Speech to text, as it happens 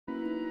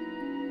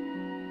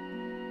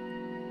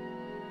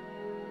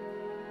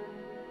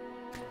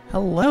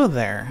Hello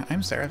there,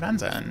 I'm Sarah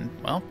Venza, and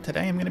well,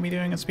 today I'm going to be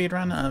doing a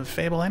speedrun of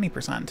Fable Any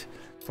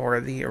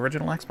for the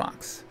original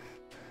Xbox.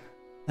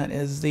 That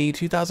is the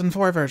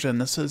 2004 version.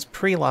 This is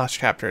pre-Lost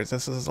Chapters.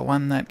 This is the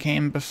one that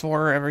came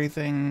before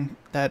everything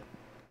that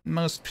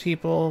most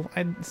people,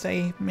 I'd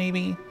say,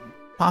 maybe,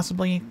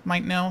 possibly,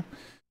 might know.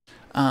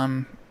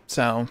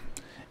 So,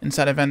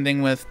 instead of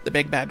ending with the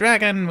big bad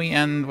dragon, we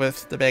end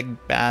with the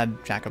big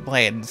bad Jack of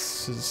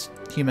Blades, his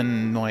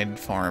humanoid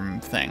form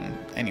thing.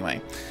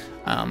 Anyway.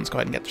 Let's go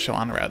ahead and get the show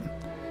on the road.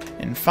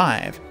 In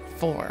 5,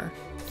 4,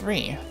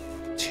 3,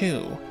 2,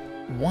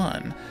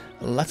 1,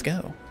 let's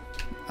go.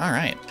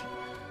 Alright.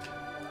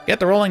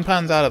 Get the rolling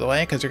puns out of the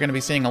way, because you're going to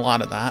be seeing a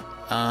lot of that.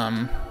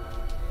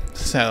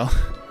 So,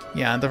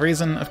 yeah, the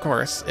reason, of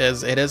course,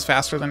 is it is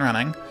faster than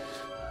running.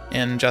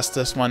 In just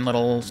this one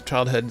little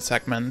childhood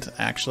segment,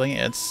 actually,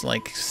 it's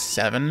like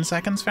 7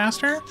 seconds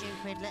faster.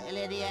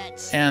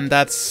 And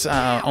that's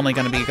only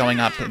going to be going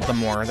up the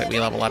more that we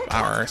level up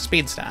our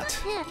speed stat.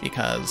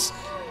 Because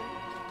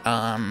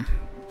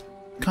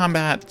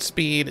combat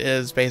speed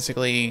is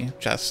basically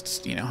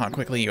just, you know, how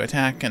quickly you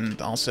attack and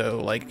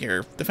also, like,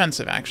 your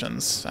defensive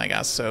actions, I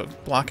guess. So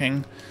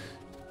blocking,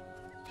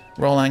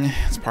 rolling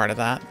is part of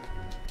that.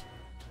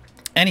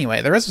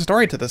 Anyway, there is a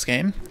story to this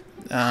game.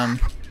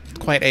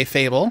 Quite a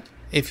fable,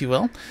 if you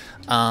will.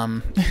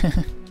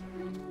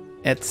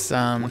 It's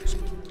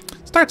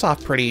starts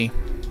off pretty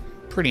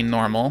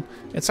normal.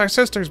 It's our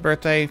sister's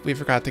birthday. We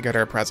forgot to get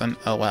her a present.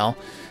 Oh well,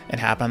 it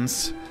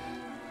happens.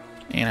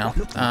 You know,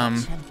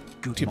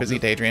 too busy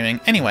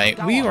daydreaming. Anyway,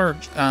 we were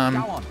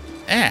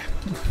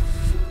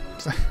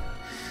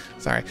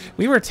sorry.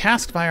 We were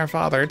tasked by our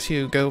father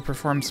to go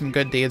perform some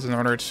good deeds in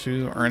order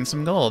to earn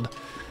some gold.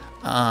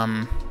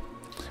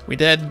 We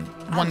did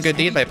one good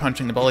deed by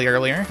punching the bully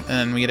earlier,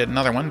 and we did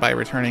another one by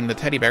returning the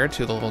teddy bear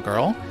to the little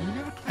girl.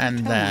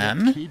 And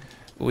then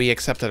we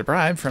accepted a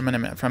bribe from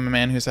a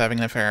man who's having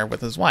an affair with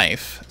his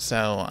wife.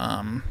 So,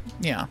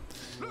 yeah.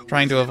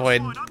 Trying to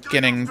avoid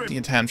getting the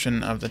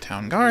attention of the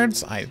town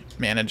guards, I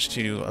managed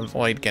to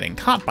avoid getting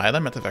caught by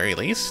them at the very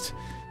least.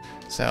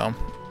 So,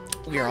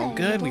 we are all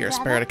good. We are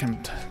spared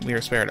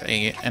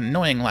a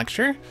annoying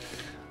lecture.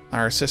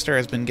 Our sister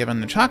has been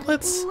given the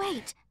chocolates.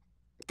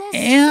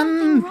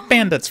 And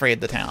bandits raid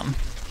the town.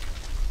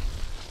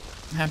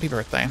 Happy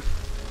birthday.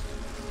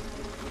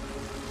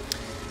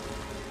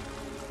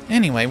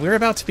 Anyway, we're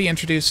about to be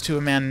introduced to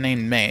a man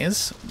named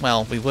Maze.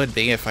 Well, we would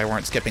be if I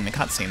weren't skipping the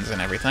cutscenes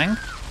and everything.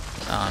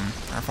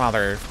 Our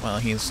father, well,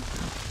 he's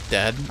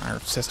dead. Our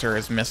sister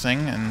is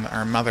missing, and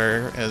our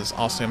mother is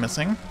also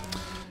missing.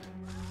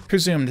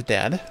 Presumed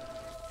dead.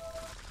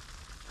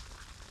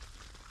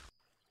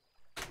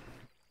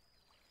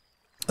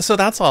 So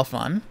that's all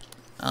fun.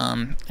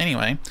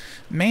 Anyway,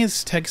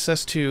 Maze takes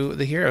us to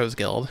the Heroes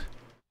Guild,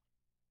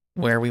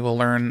 where we will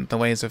learn the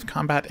ways of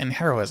combat and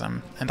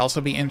heroism, and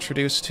also be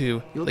introduced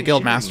to the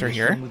Guildmaster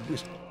here,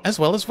 as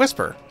well as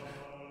Whisper,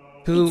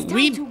 who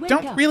we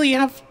don't really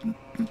have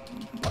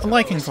a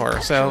liking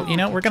for, so, you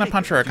know, we're gonna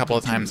punch her a couple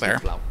of times there.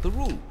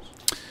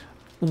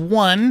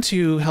 One,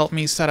 to help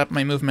me set up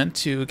my movement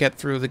to get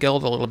through the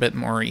guild a little bit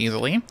more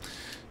easily.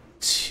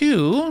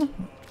 Two,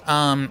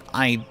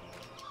 I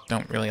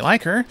don't really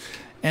like her.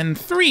 And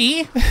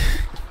 3,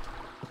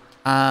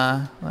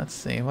 let's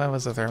see, what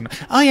was the third one?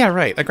 Oh yeah,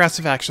 right,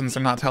 aggressive actions are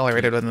not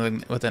tolerated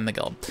within the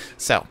guild.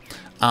 So,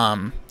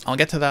 I'll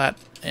get to that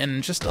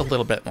in just a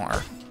little bit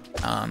more.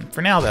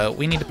 For now, though,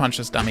 we need to punch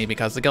this dummy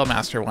because the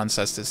Guildmaster wants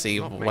us to see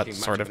what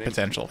sort of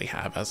potential we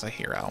have as a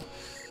hero.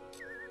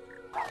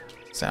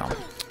 So,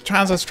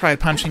 Transla's tried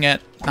punching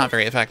it, not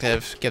very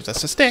effective, gives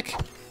us a stick.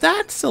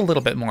 That's a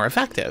little bit more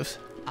effective.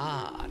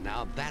 Ah,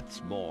 now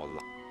that's more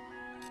like...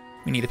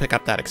 We need to pick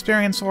up that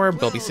experience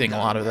orb. We'll be seeing a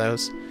lot of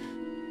those.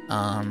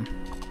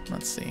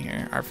 Let's see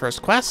here. Our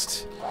first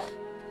quest,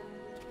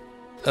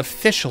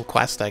 official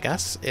quest, I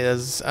guess,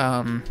 is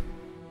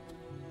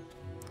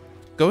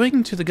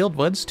going to the Guild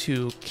Woods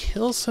to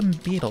kill some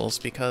beetles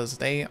because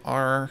they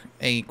are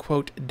a,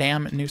 quote,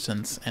 damn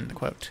nuisance, end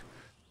quote.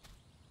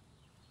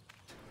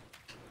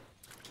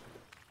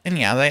 And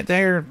yeah,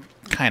 they're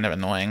kind of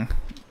annoying,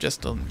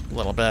 just a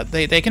little bit.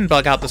 They can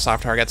bug out the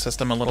soft target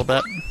system a little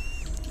bit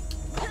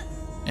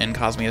and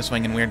cause me to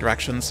swing in weird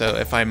directions, so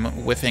if I'm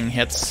whiffing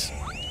hits,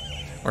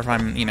 or if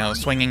I'm, you know,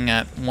 swinging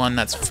at one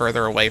that's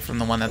further away from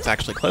the one that's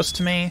actually close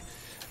to me,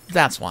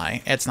 that's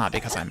why. It's not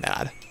because I'm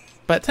bad.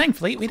 But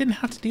thankfully, we didn't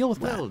have to deal with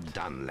that. Well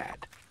done,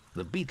 lad.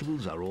 The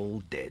beetles are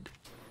all dead.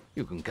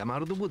 You can come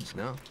out of the woods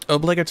now.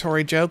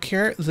 Obligatory joke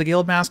here. The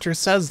Guildmaster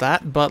says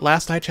that, but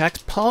last I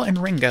checked, Paul and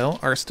Ringo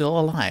are still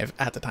alive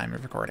at the time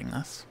of recording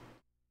this.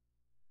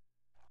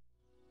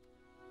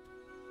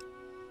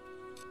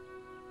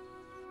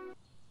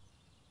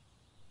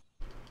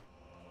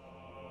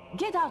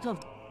 Get out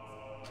of...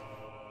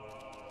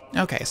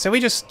 Okay, so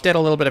we just did a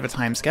little bit of a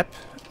time skip.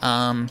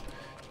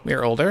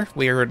 We're older.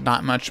 We're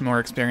not much more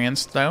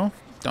experienced, though.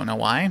 Don't know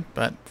why,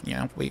 but, you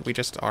know, we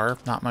just are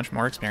not much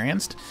more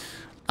experienced.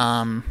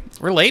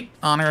 We're late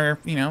on our,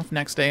 you know,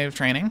 next day of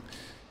training.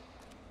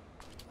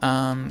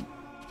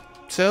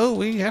 So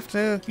we have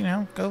to, you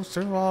know, go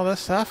through all this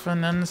stuff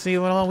and then see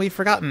what all we've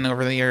forgotten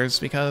over the years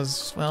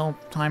because, well,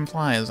 time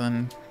flies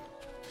and...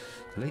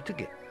 Late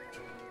again.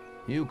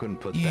 You can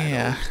put that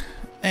yeah. on.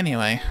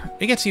 Anyway,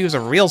 we get to use a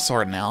real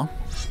sword now.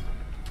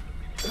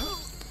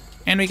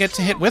 And we get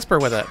to hit Whisper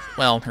with it.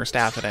 Well, her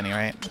staff at any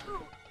rate.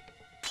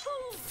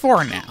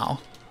 For now.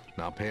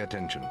 Now pay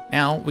attention.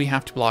 Now we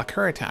have to block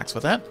her attacks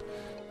with it.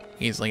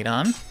 Easily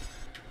done.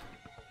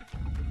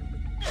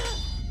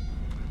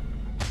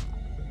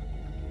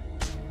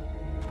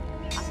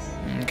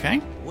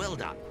 Okay. Well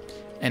done.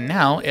 And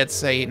now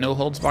it's a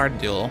no-holds-barred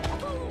duel.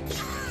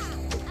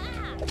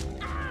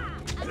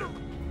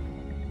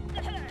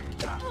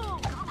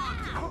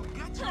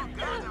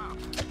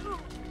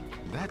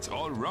 That's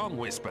all wrong,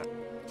 Whisper.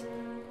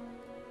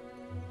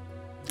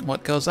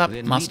 What goes up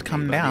must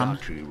come down,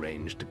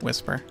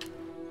 Whisper.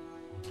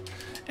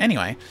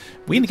 Anyway,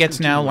 we get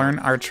to now learn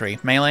archery.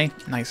 Melee,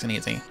 nice and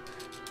easy.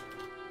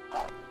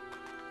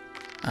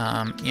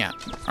 Yeah,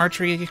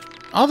 archery,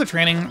 all the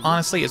training,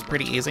 honestly, is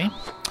pretty easy.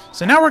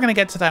 So now we're going to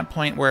get to that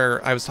point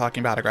where I was talking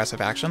about aggressive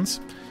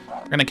actions.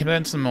 We're going to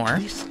commit some more.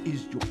 This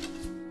is your...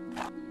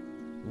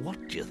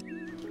 What do you...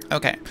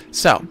 Okay,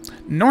 so,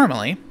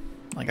 normally,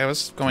 like I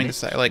was going to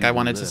say, like I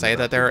wanted to say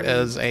that there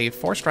is a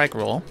 4-strike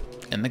rule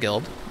in the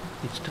guild.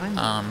 It's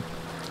time.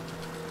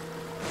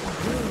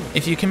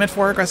 If you commit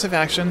 4 aggressive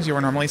actions, you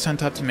are normally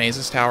sent up to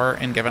Maze's tower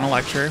and given a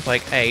lecture,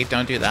 like, hey,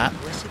 don't do that.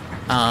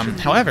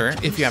 However,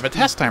 if you have a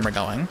test timer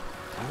going,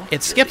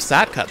 it skips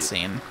that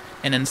cutscene,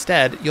 and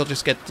instead, you'll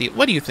just get the,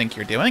 what do you think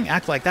you're doing?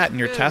 Act like that in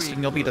your test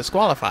and you'll be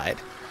disqualified.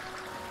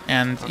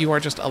 And you are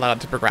just allowed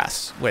to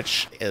progress,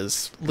 which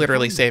is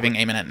literally saving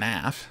a minute and a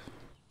half.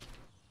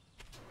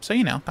 So,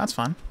 you know, that's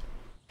fun.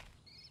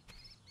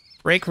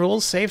 Break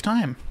rules, save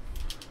time.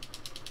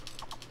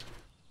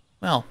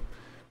 Well,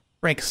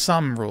 break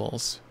some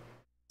rules,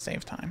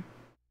 save time.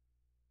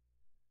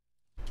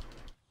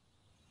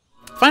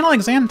 Final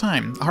exam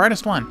time, the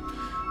hardest one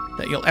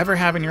that you'll ever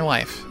have in your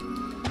life.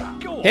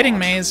 Hitting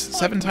Maze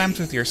 7 times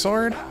with your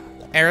sword,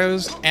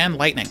 arrows, and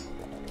lightning.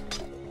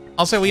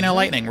 Also, we know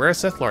lightning, we're a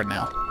Sith Lord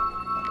now.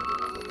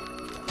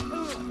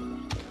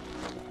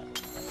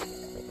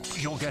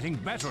 You're getting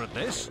better at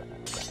this.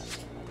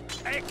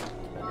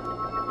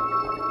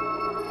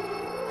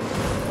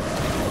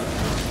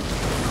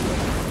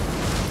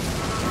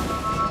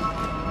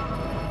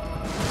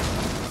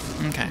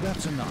 Okay.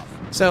 That's enough.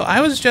 So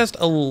I was just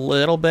a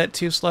little bit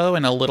too slow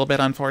and a little bit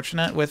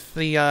unfortunate with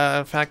the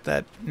fact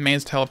that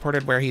Maze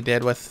teleported where he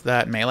did with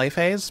that melee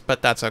phase,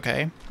 but that's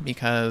okay,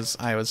 because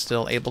I was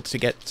still able to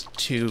get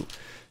to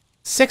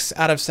 6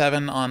 out of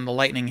 7 on the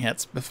lightning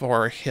hits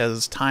before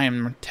his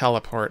timer-based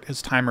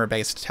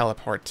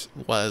teleport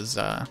was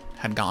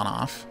had gone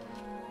off.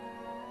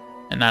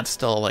 And that's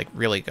still, like,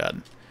 really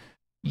good.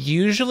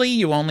 Usually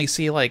you only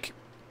see, like,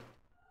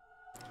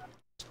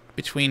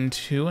 between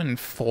 2 and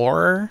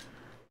 4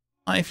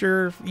 if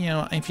you're, you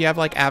know, if you have,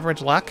 like,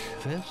 average luck.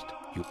 First,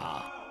 you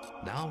are.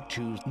 Now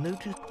choose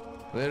notice.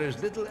 There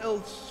is little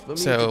else for me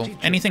So to teach you,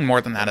 anything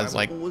more than that but is, I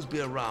like, will always be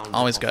around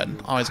always to offer good.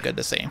 you Always good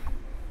to guidance.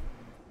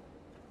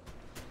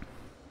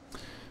 see.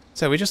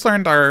 So we just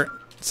learned our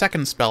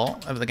second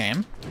spell of the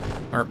game.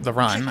 Or the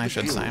run, I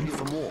should say.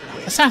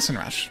 Assassin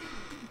Rush.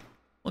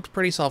 Looks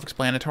pretty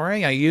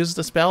self-explanatory. I use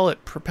the spell,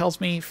 it propels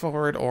me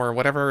forward or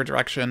whatever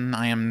direction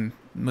I am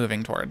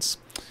moving towards.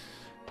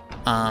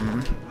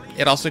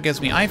 It also gives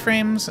me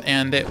iframes,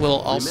 and it will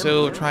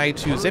also try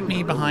to zip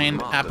me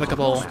behind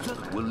applicable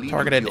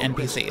targeted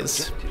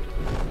NPCs.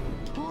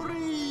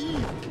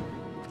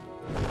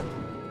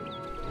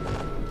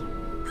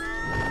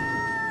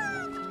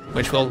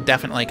 Which will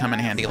definitely come in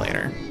handy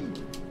later.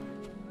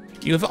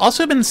 You've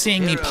also been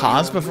seeing me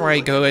pause before I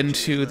go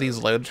into these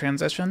load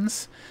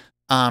transitions.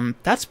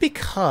 That's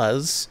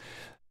because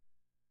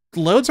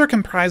loads are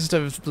comprised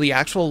of the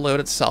actual load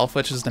itself,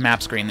 which is the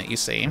map screen that you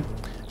see,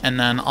 and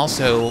then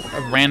also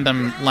a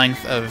random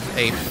length of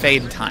a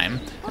fade time.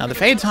 Now, the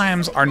fade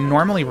times are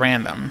normally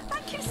random.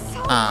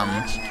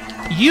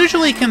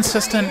 Usually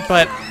consistent,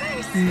 but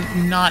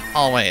not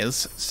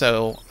always.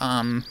 So,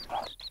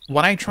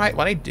 what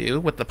I do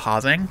with the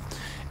pausing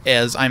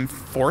is I'm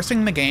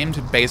forcing the game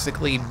to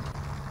basically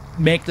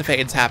make the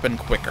fades happen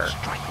quicker.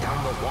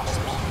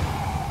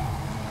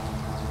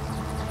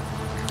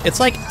 It's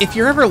like if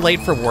you're ever late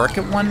for work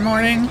at one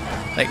morning,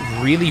 like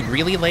really,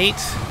 really late,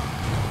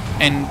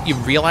 and you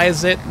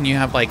realize it and you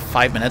have like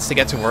 5 minutes to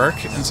get to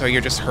work, and so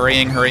you're just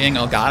hurrying,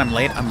 oh god, I'm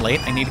late,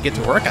 I need to get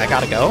to work, I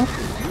gotta go.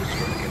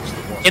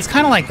 It's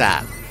kind of like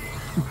that,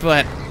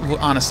 but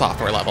on a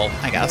software level,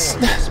 I guess.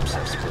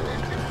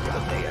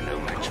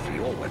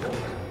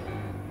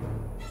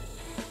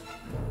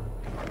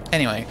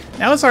 Anyway,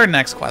 now is our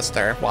next quest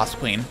there, Wasp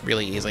Queen,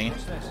 really easy.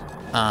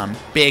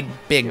 Big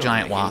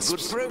giant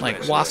wasps.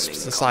 Like,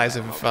 wasps the size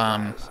of,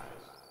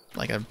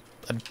 like a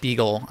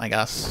beagle, I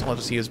guess. We'll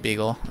just use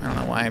beagle. I don't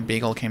know why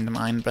beagle came to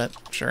mind, but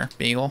sure,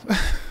 beagle.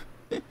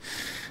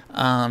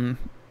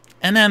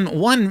 And then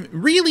one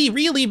really,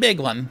 really big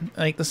one,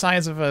 like the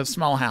size of a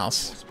small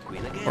house.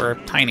 Or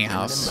a tiny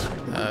house.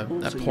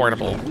 A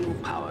portable.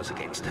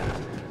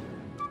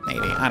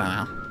 Maybe, I don't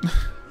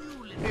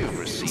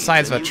know.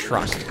 Size of a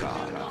truck.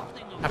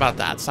 How about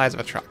that? Size of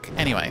a truck.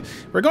 Anyway,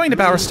 we're going to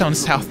Bowerstone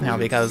South now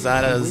because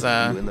that is,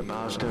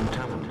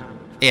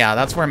 yeah,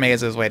 that's where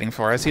Maze is waiting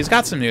for us. He's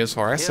got some news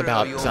for us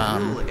about,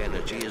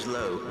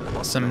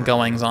 some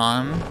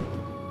goings-on.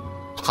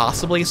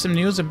 Possibly some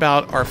news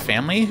about our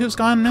family who's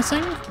gone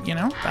missing. You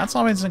know, that's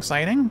always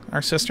exciting.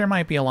 Our sister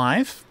might be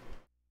alive.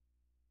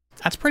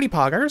 That's pretty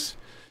poggers.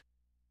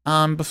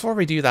 Before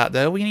we do that,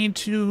 though, we need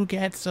to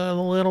get a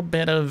little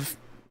bit of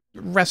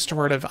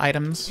restorative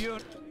items.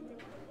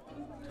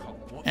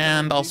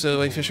 And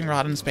also a fishing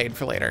rod and spade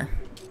for later,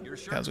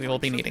 because we will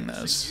be needing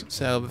those.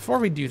 So before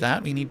we do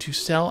that, we need to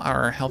sell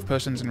our health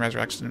potions and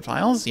resurrection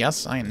vials.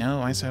 Yes, I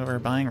know, I said we're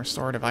buying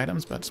restorative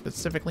items, but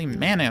specifically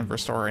mana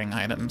restoring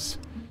items.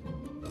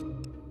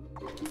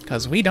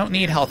 Because we don't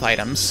need health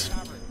items.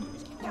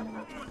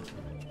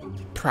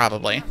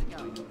 Probably.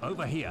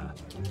 Over here.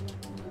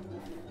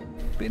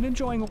 Been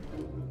enjoying.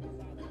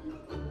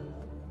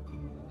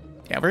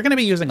 Yeah, we're going to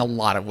be using a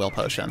lot of will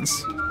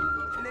potions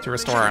to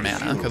restore our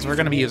mana, because we're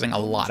going to be using a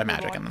lot of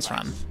magic in this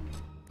run.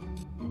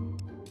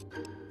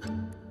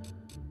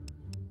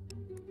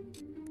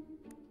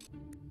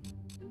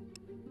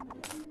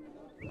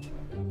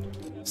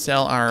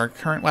 Sell our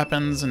current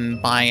weapons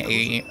and buy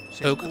a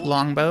oak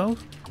longbow,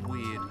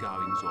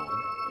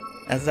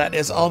 as that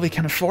is all we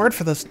can afford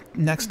for this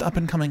next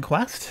up-and-coming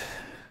quest,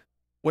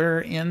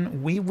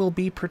 wherein we will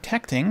be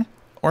protecting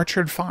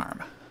Orchard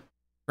Farm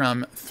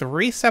from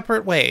 3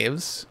 separate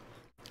waves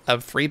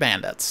of 3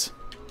 bandits.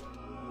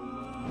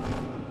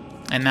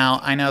 And now,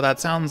 I know that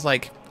sounds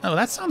like, oh,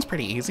 that sounds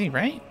pretty easy,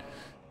 right?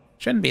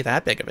 Shouldn't be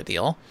that big of a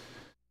deal.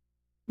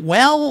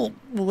 Well,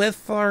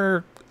 with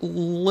our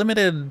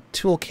limited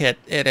toolkit,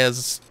 it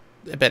is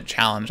a bit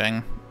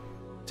challenging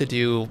to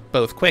do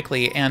both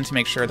quickly and to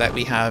make sure that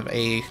we have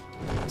a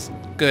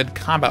good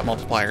combat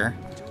multiplier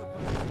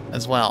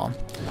as well.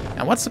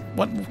 Now, what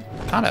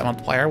combat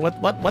multiplier?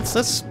 What's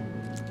this?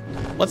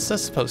 What's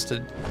this supposed to?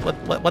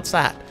 What's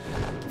that?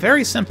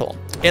 Very simple.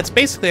 It's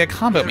basically a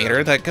combo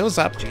meter that goes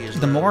up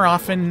the more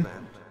often,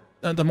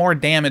 the more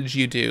damage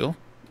you do,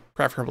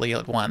 preferably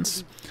at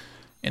once,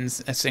 in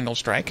a single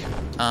strike.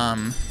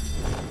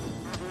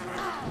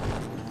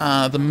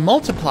 The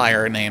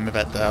multiplier name of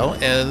it, though,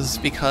 is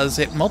because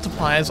it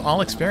multiplies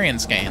all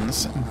experience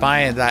gains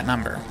by that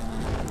number.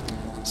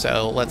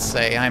 So let's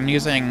say I'm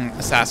using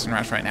Assassin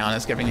Rush right now, and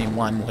it's giving me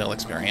 1 will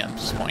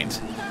experience point.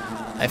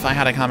 If I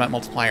had a combat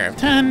multiplier of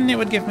 10, it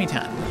would give me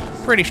 10.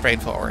 Pretty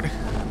straightforward.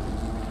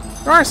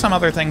 There are some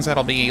other things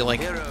that'll be,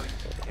 like,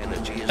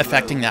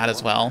 affecting that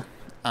as well.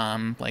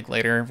 Like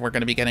later, we're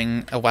going to be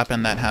getting a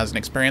weapon that has an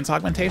experience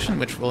augmentation,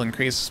 which will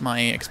increase my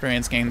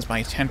experience gains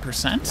by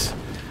 10%.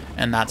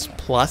 And that's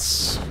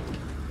plus...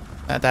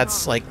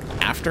 That's, like,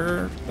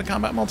 after the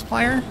combat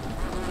multiplier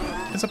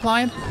is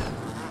applied.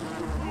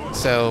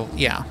 So,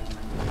 yeah.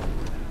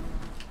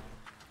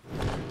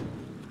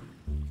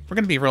 We're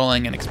going to be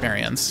rolling in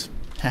experience.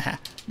 Haha,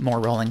 more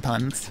rolling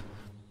puns.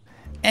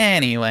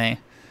 Anyway.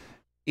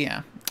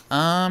 Yeah.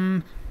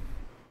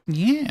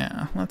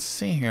 Yeah, let's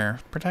see here.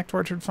 Protect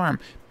Orchard Farm.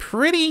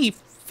 Pretty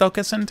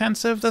focus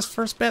intensive this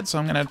first bit, so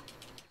I'm gonna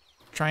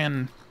try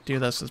and do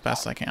this as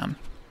best I can.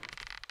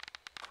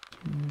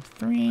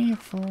 3,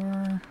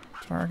 4,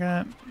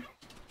 target.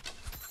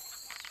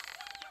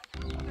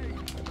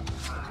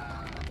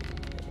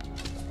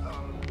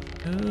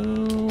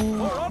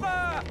 Ooh.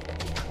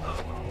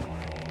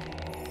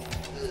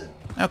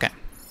 Okay,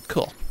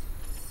 cool.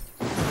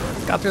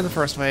 Got through the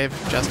first wave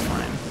just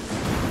fine.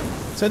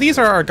 So these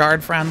are our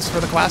guard friends for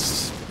the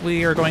quest.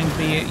 We are going to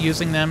be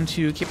using them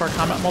to keep our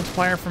combat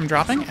multiplier from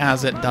dropping,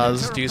 as it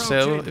does do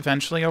so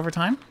eventually over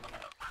time.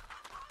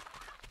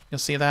 You'll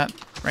see that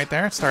right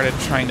there. It started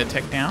trying to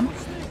tick down.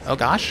 Oh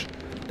gosh,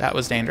 that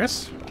was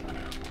dangerous.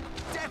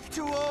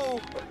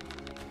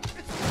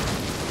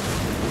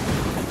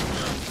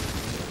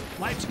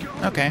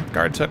 Okay,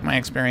 guard took my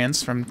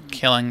experience from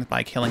killing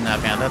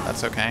that bandit.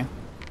 That's okay.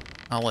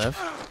 I'll live.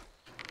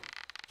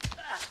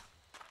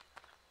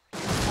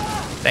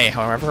 They,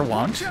 however,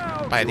 won't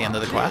by the end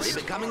of the quest.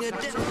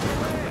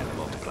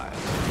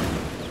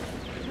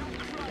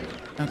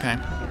 Okay.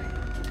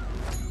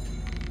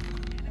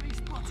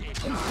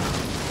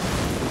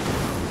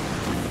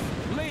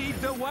 Lead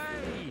the way.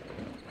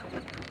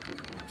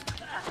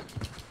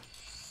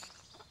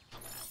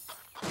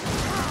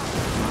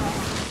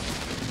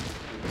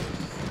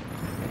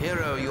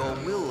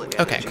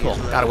 Okay, cool.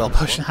 Got a will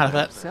potion out of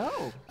it.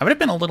 I would have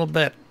been a little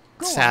bit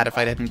sad if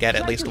I didn't get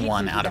at least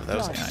 1 out of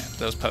those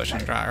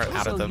potion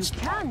out of those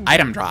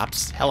item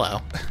drops.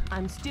 Hello.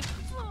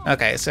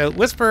 Okay, so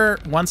Whisper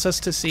wants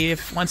to see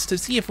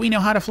if we know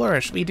how to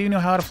flourish. We do know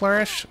how to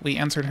flourish. We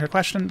answered her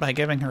question by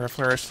giving her a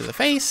flourish to the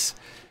face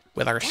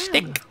with our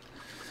stick.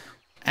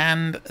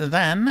 And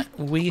then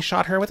we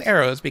shot her with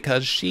arrows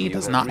because she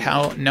does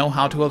not know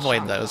how to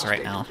avoid those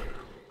right now.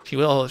 She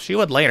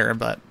would later,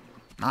 but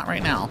not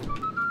right now.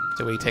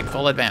 So we take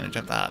full advantage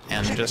of that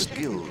and Check just the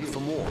guild for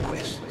more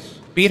quests.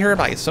 beat her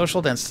by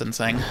social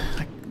distancing.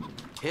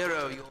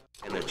 Hero, your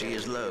energy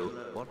is low.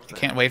 What I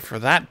can't wait for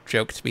that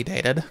joke to be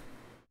dated.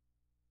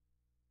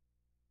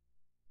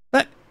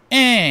 But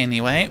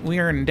anyway, we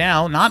are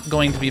now not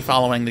going to be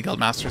following the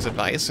Guildmaster's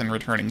advice and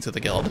returning to the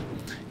guild.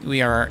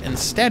 We are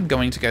instead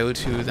going to go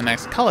to the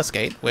next Cullis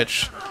Gate,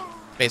 which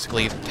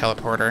basically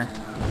teleporter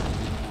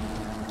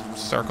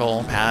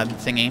circle pad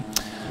thingy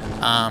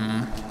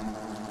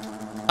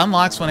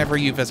unlocks whenever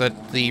you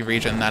visit the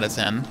region that it's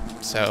in.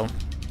 So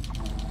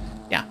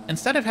yeah,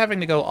 instead of having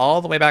to go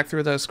all the way back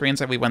through those screens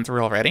that we went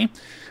through already,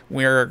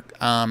 we're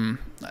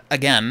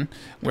again,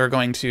 we're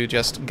going to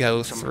just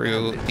go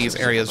through these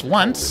areas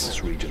once,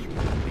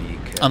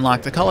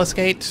 unlock the Cullis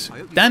Gate,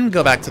 then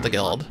go back to the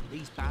guild,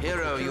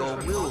 Hero, your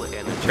will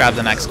energy. grab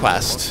the next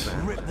quest,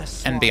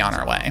 and be on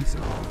our way.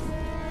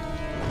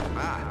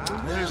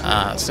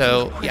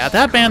 So, yeah,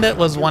 that bandit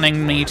was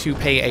wanting me to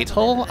pay a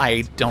toll.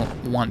 I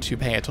don't want to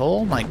pay a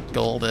toll. My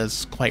gold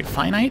is quite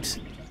finite.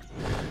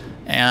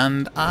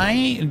 And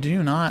I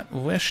do not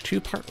wish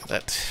to part with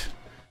it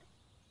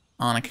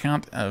on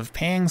account of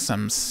paying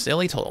some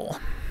silly toll.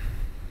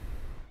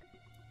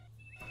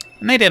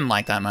 And they didn't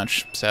like that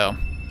much, so,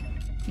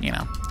 you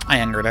know, I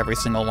angered every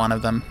single one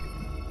of them.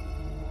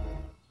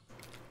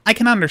 I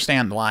can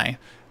understand why,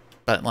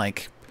 but,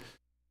 like,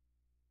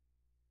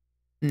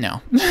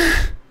 no.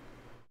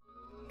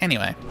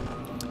 Anyway,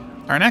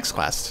 our next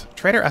quest,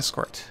 Trader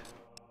Escort.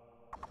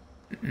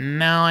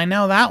 Now, I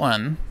know that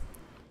one.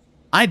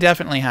 I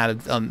definitely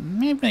had,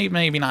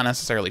 maybe not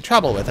necessarily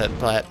trouble with it,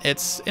 but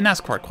it's an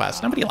escort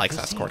quest. Nobody likes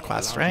escort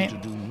quests, right?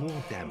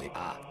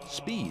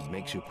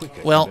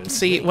 Well,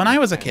 see, when I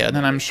was a kid,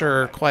 and I'm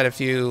sure quite a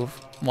few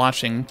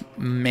watching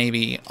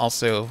maybe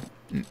also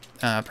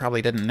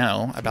probably didn't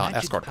know about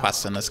escort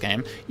quests in this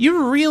game,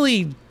 you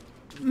really,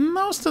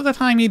 most of the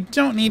time, you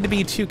don't need to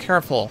be too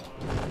careful.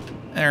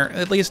 Or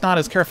at least not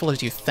as careful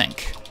as you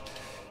think.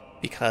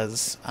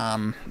 Because,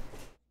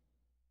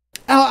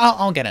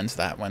 I'll get into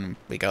that when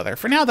we go there.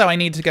 For now, though, I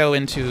need to go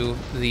into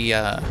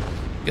the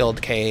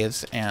Guild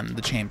Caves and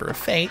the Chamber of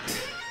Fate,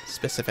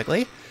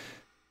 specifically,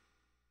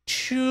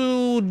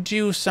 to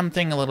do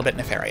something a little bit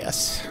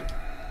nefarious.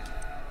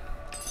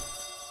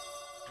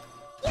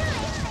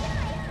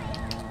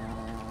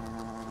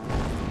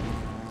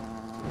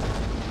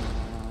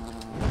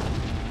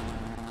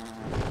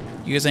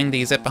 Using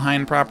the zip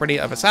behind property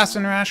of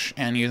Assassin Rush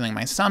and using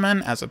my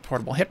summon as a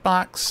portable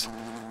hitbox,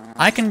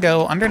 I can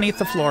go underneath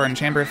the floor in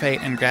Chamber of Fate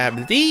and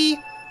grab the,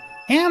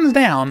 hands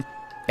down,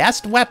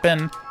 best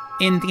weapon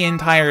in the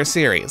entire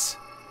series.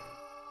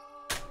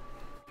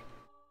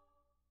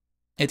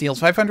 It deals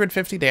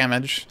 550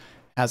 damage,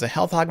 has a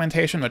health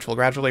augmentation which will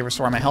gradually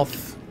restore my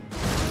health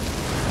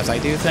as I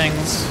do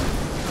things.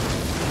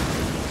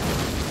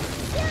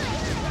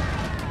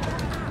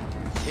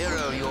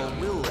 Hero, your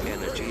will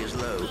energy is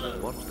low.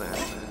 What's that?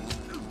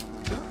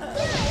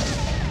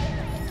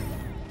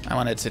 I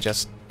wanted to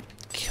just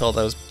kill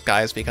those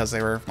guys because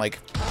they were, like,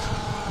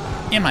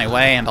 in my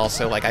way, and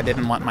also, like, I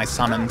didn't want my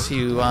summon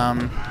to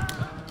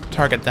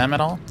target them at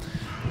all.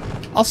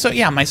 Also,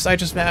 yeah, I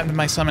just had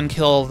my summon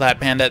kill that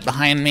bandit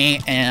behind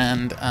me,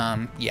 and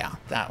yeah,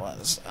 that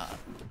was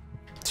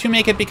to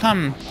make it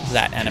become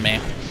that enemy.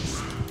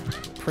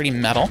 Pretty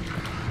metal.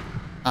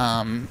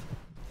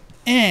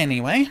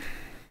 Anyway,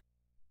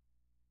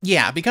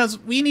 yeah, because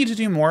we need to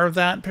do more of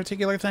that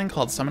particular thing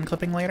called summon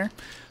clipping later.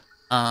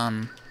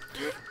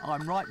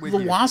 I'm right with The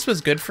you. Wasp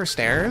is good for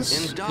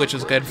stairs, which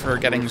is good for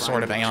getting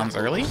Sword of Aeons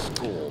early.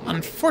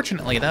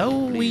 Unfortunately,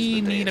 though,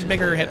 we need a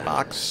bigger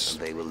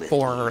hitbox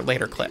for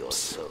later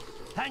clips.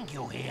 Thank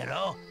you,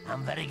 hero.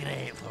 I'm very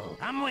grateful.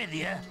 I'm with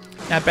you.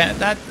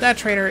 That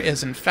trader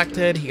is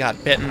infected. He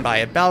got bitten by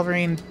a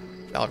Balverine.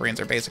 Balverines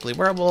are basically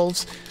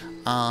werewolves.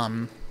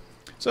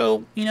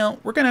 So, you know,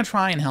 we're gonna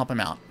try and help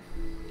him out.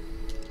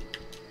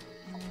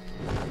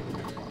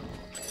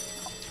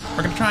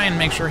 We're gonna try and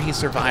make sure he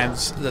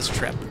survives this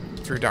trip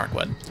through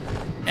Darkwood.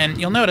 And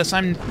you'll notice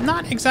I'm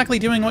not exactly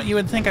doing what you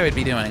would think I would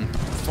be doing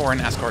for an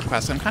escort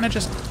quest. I'm kind of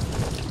just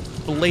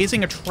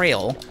blazing a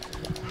trail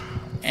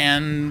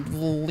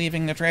and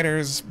leaving the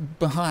traders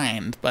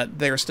behind, but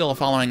they're still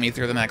following me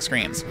through the next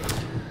screens.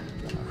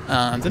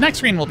 The next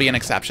screen will be an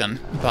exception,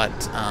 but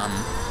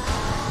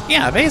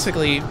yeah,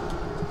 basically,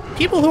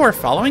 people who are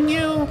following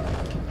you,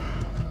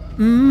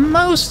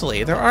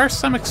 mostly, there are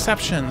some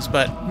exceptions,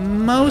 but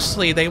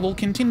mostly they will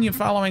continue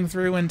following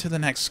through into the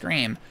next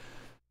screen.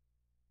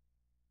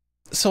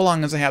 So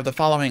long as they have the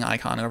following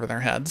icon over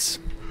their heads.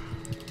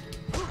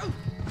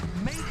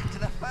 Made it to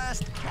the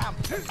first camp.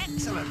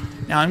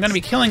 Excellent. Now I'm going to be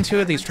killing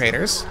 2 of these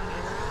traders.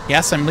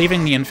 Yes, I'm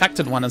leaving the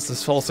infected one as the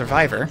sole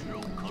survivor.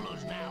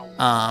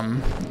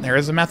 There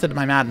is a method to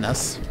my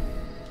madness.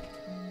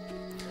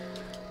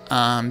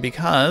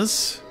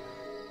 Because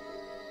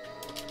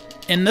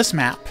in this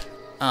map,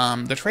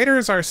 the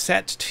traders are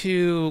set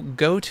to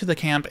go to the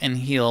camp and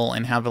heal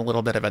and have a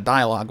little bit of a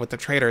dialogue with the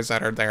traders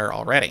that are there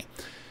already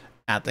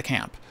at the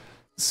camp.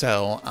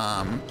 So,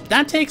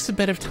 that takes a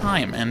bit of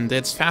time, and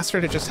it's faster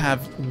to just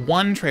have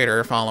one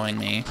trader following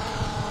me,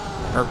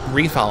 or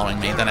re-following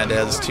me, than it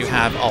is to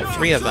have all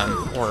three of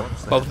them, or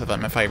both of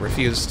them if I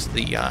refused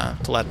to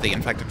let the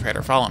infected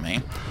trader follow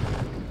me.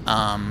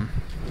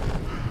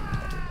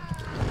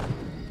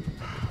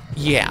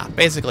 Yeah,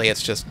 basically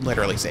it's just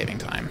literally saving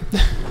time.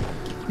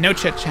 No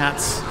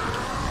chit-chats.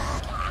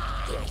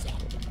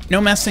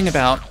 No messing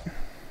about.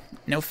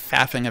 No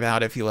faffing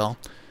about, if you will.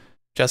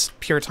 Just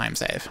pure time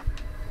save.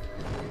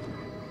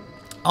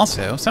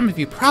 Also, some of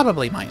you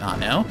probably might not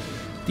know,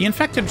 the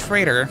infected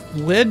trader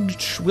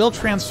will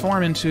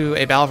transform into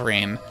a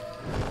Balverine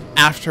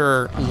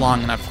after a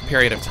long enough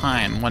period of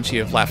time once you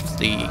have left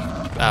the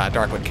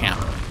Darkwood camp.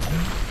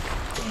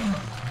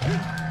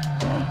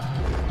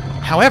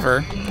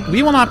 However,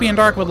 we will not be in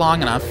Darkwood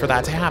long enough for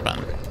that to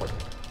happen.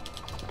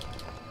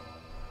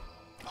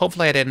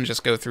 Hopefully I didn't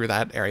just go through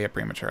that area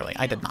prematurely.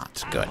 I did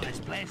not. Good.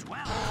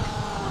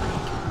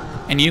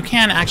 And you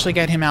can actually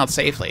get him out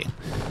safely.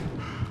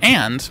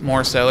 And,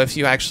 more so, if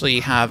you actually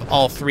have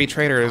all three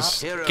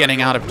traders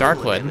getting out of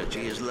Darkwood,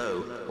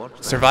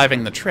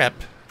 surviving the trip,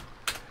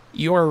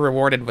 you are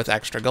rewarded with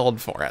extra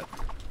gold for it.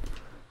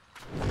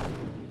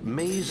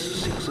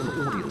 Maze seeks an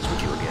audience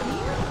with you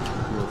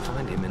again. We'll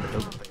find him in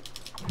Oakvale.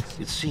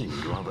 It seemed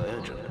rather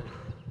urgent.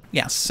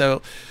 Yes,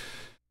 so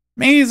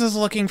Maze is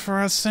looking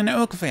for us in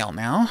Oakvale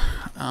now.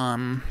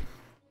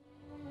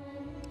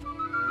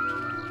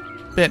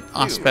 Bit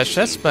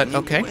auspicious, but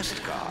okay.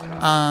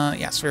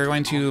 Yes, we're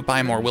going to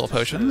buy more will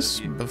potions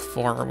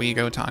before we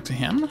go talk to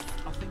him.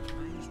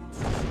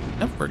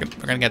 Nope, we're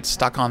gonna get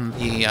stuck on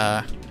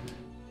the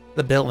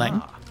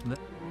building,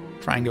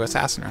 trying to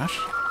assassin rush.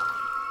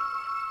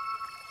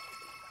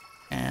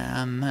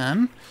 And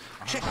then...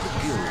 Check the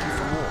guild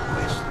for more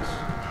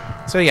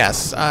quests. So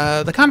yes,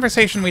 the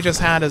conversation we just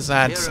had is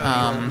that,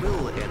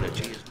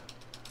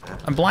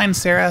 a blind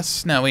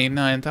Ceres? No,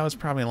 that was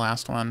probably the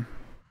last one.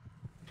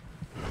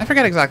 I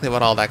forget exactly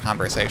what all that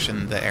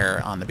conversation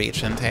there on the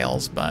beach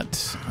entails,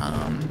 but,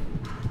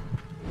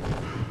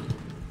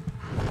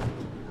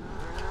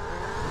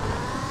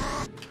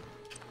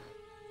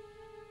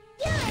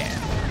 yeah.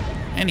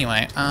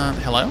 Anyway,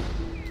 hello?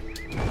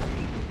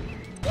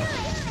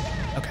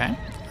 Okay,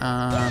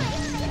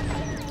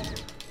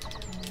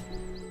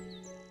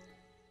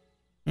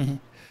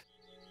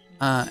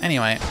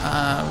 anyway,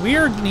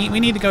 we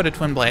need to go to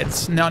Twin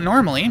Blades. Now,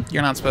 normally,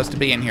 you're not supposed to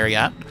be in here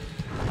yet.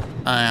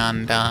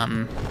 And,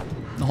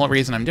 the whole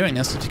reason I'm doing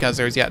this is because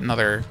there's yet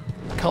another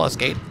Cullis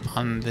Gate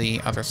on the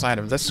other side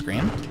of this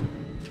screen.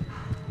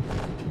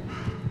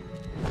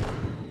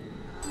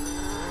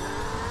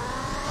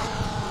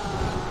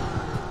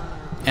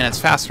 And it's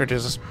faster to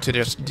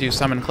just do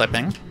summon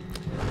clipping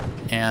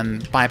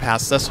and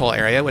bypass this whole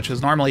area, which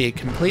is normally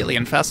completely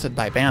infested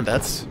by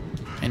bandits.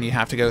 And you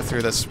have to go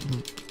through this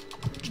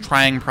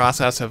trying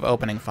process of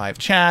opening 5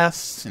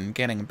 chests and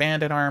getting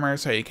bandit armor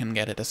so you can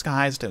get a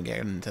disguise to get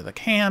into the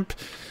camp.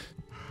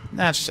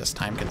 That's just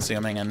time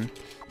consuming and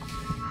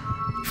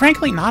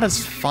frankly not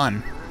as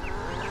fun.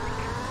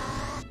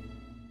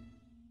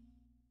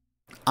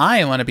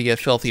 I want to be a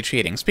filthy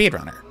cheating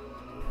speedrunner.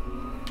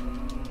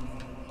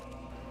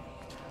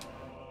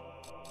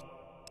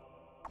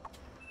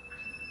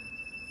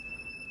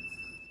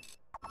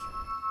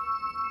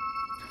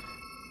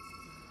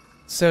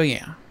 So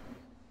yeah.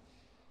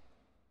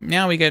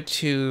 Now we get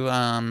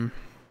to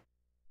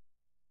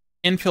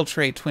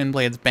infiltrate Twin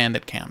Blades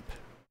bandit camp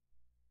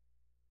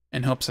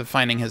in hopes of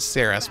finding his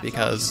Ceres,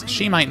 because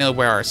she might know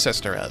where our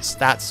sister is.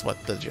 That's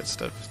what the gist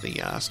of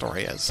the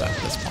story is at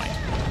this point.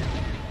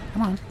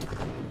 Come on.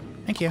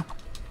 Thank you.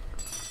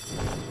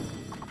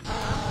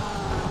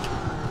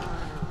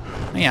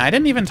 Yeah, I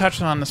didn't even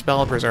touch on the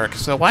spell Berserk,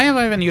 so why have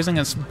I been using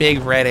this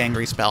big red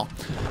angry spell?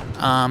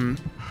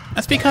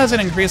 That's because it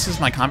increases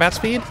my combat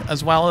speed,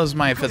 as well as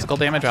my physical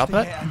damage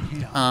output.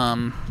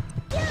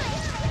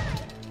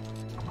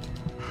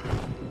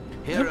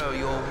 Hero,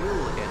 your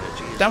will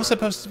energy. That was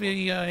supposed to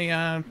be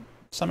a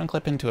summon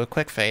clip into a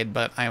quick fade,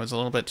 but I was a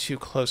little bit too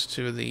close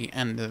to the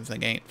end of the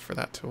gate for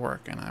that to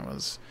work, and I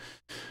was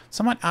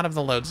somewhat out of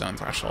the load zone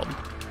threshold.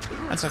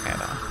 That's okay,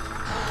 though.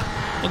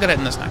 We'll get it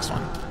in this next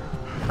one.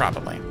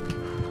 Probably.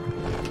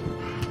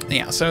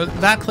 Yeah, so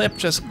that clip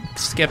just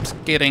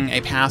skipped getting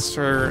a pass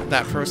for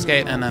that first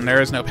gate, and then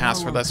there is no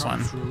pass for this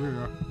one.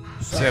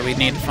 So we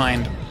need to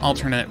find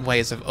alternate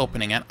ways of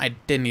opening it. I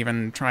didn't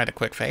even try to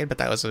quick fade, but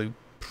that was a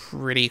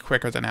pretty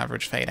quicker than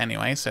average fade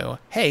anyway, so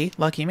hey,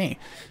 lucky me.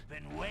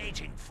 Been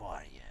waiting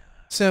for you.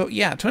 So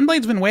yeah, Twin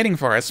Blade's been waiting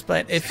for us,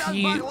 but if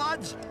you...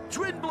 lads!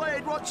 Twin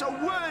Blade wants a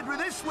word with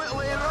this little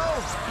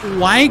hero!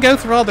 Why go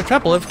through all the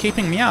trouble of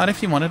keeping me out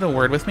if you wanted a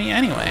word with me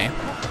anyway?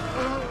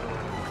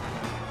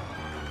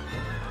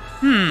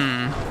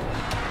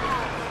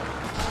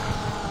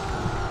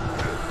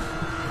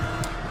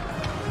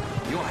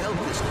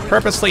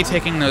 Purposely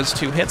taking those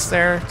 2 hits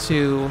there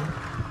to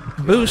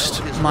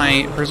boost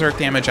my Berserk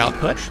damage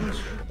output.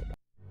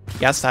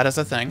 Yes, that is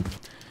a thing.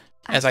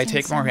 As I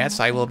take more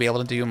hits, I will be able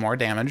to do more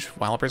damage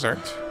while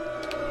Berserked.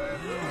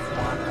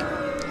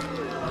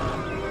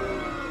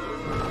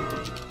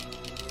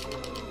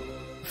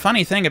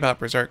 Funny thing about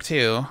Berserk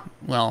too,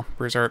 well,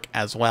 Berserk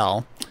as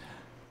well,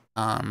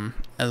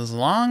 as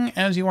long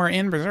as you are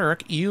in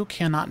Berserk, you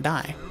cannot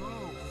die.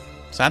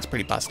 So that's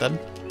pretty busted.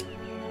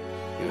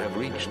 You have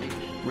reached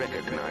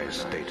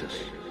recognized status.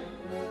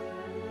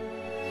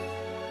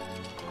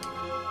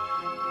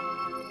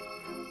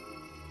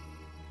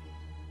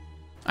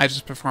 I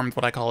just performed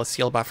what I call a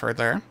seal buffer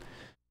there.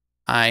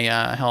 I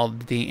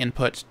held the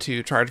input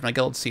to charge my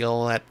guild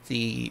seal at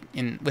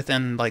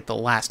within like the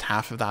last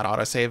half of that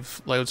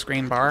autosave load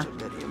screen bar,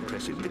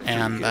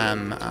 and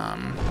then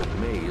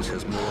Maze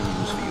has more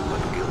use for you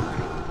at the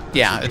guild.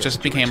 yeah, it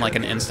just became like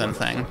an instant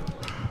thing.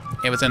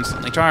 It was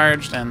instantly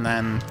charged, and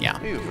then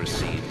yeah. You've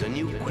received a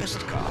new quest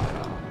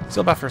card.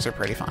 Seal buffers are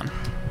pretty fun.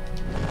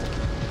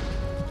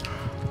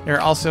 They're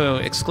also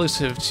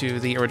exclusive to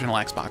the original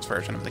Xbox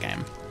version of the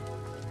game.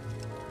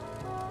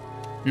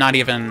 Not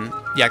even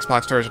the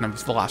Xbox version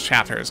of The Lost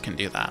Chapters can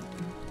do that.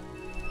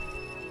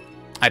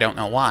 I don't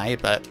know why,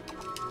 but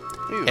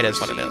it is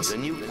what it is. A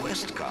new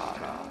quest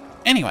card.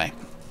 Anyway,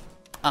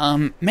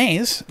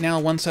 Maze now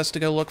wants us to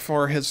go look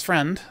for his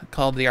friend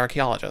called the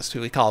Archaeologist,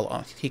 who he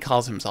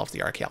calls himself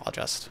the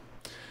Archaeologist.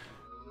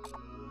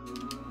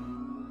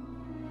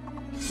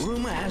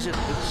 Rumor has it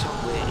that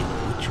somewhere in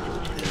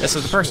Witchwood This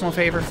is a personal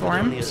favor for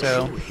him,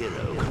 so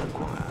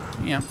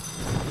yeah.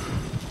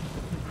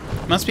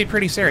 Must be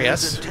pretty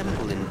serious. there's a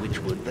temple in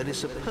Witchwood that is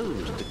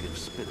supposed to give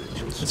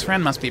spiritual His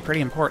friend must be pretty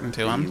important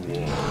to him.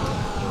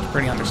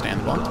 Pretty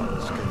understandable.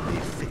 can be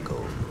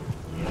fickle.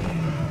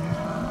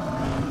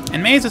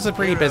 And Maze is a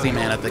pretty busy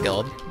man at the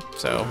guild,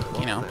 so,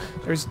 you know,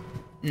 there's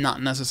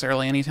not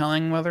necessarily any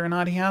telling whether or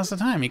not he has the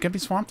time. He could be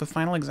swamped with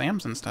final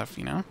exams and stuff,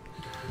 you know?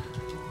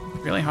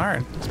 Really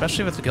hard,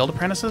 especially with the guild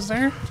apprentices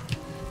there.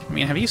 I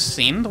mean, have you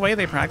seen the way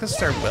they practice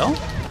their will?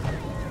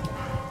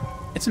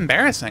 It's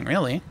embarrassing,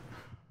 really.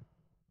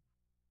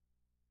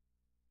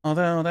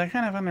 Although, that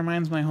kind of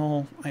undermines my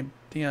whole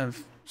idea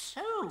of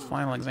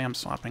final exam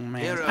swapping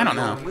Maze. I don't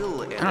know.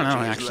 I don't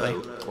know, actually.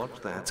 What's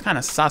that? It's kind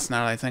of sus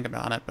now that I think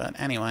about it, but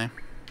anyway.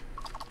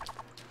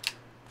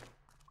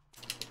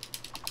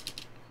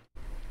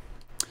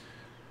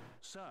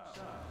 Sir,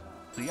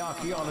 the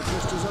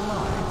archaeologist is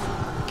alive.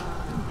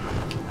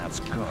 That's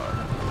good.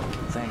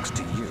 Thanks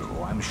to you,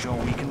 I'm sure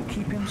we can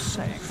keep him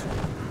safe.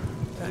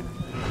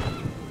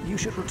 You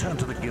should return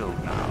to the guild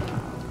now.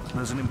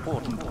 There's an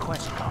important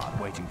quest card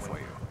waiting for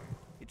you.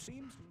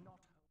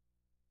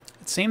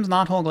 It seems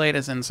Knothole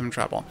is in some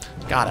trouble.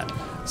 Got it.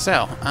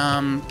 So,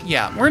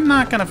 yeah, we're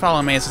not gonna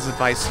follow Maze's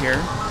advice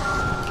here.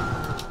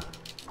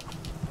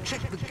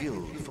 Check the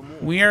guild for more.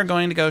 We are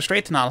going to go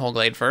straight to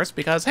Knothole first,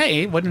 because,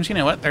 hey, wouldn't you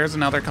know it, there's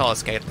another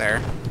Cullis Gate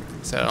there.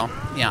 So,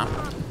 yeah.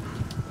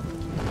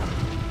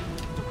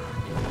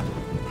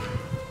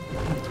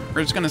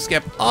 We're just gonna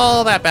skip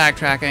all that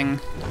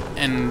backtracking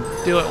and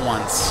do it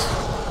once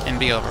and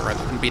be over with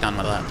and be done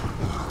with it.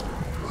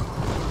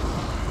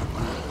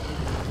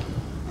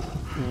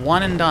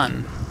 One and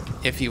done,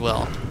 if you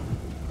will.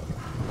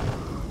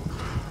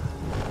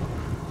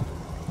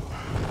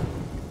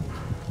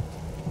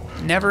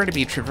 Never to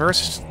be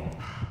traversed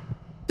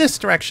this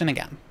direction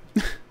again.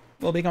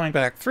 We'll be going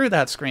back through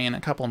that screen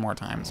a couple more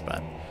times,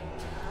 but...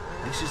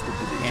 This is the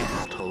village of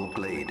Knothole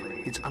Glade.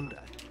 It's under,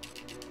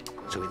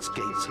 so its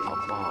gates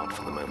are barred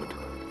for the moment.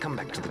 Come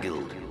back to the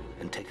guild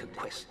and take a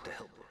quest to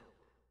help.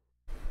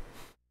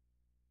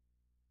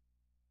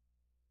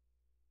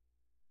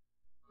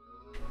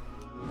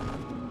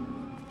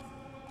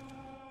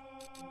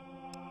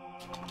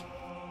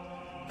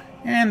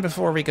 And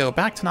before we go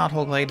back to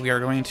Knothole, we are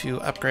going to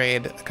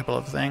upgrade a couple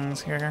of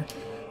things here.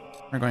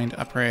 We're going to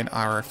upgrade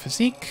our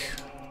physique.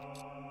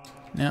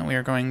 Now we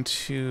are going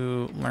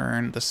to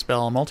learn the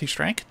spell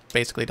Multi-Strike.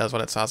 Basically does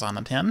what it says on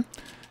the tin.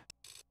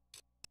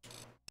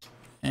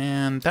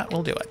 And that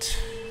will do it.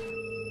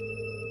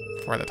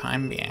 For the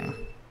time being.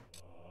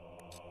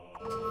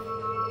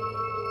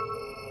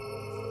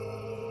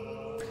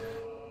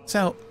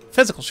 So,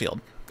 Physical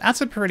Shield.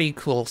 That's a pretty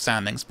cool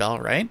sounding spell,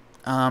 right?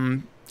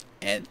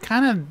 It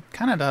kind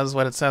of does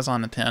what it says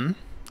on the tin.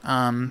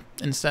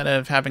 Instead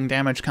of having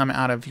damage come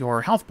out of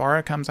your health bar,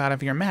 it comes out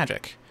of your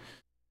magic.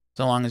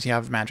 So long as you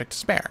have magic to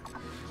spare.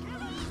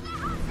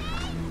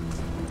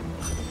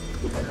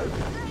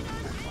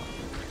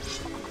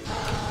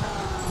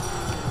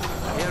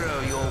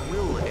 Hero, your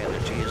will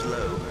energy is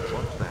low.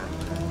 What's that?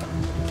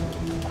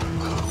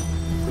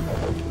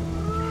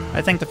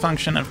 I think the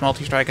function of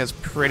Multi-Strike is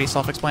pretty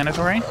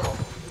self-explanatory.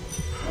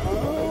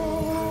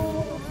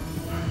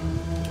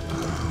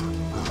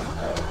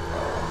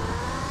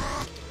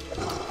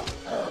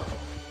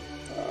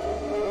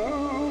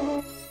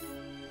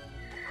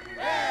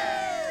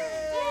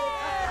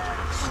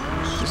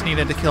 Just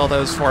needed to kill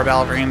those 4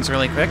 Balverines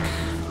really quick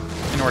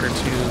in order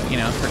to, you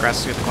know,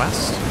 progress through the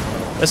quest.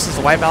 This is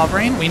the White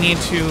Balverine. We need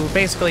to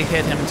basically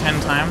hit him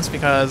 10 times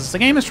because the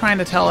game is trying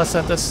to tell us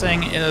that this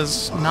thing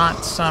is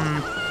not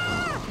some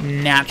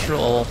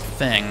natural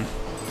thing.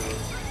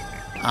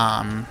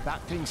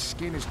 That thing's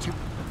skin is too...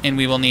 And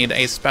we will need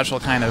a special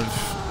kind of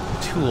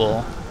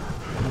tool,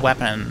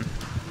 weapon,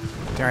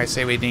 dare I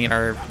say, we need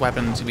our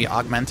weapon to be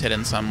augmented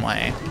in some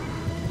way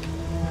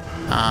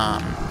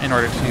in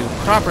order to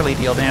properly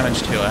deal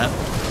damage to it.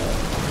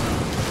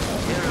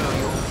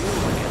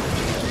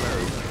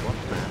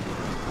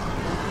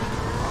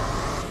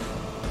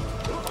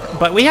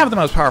 But we have the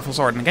most powerful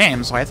sword in the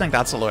game, so I think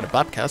that's a load of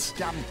bupkis.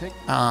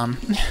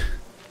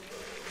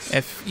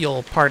 If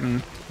you'll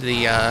pardon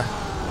the,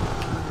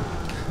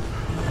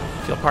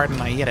 if you'll pardon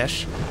my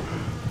Yiddish.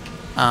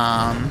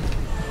 I'm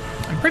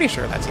pretty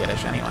sure that's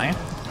Yiddish anyway.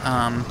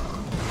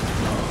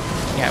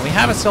 Yeah, we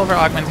have a silver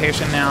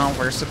augmentation now.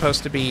 We're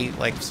supposed to be,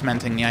 like,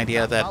 cementing the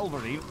idea that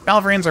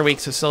Balverines are weak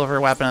to silver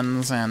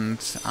weapons, and,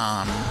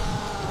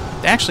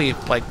 they actually,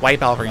 like, white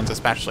Balverines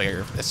especially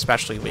are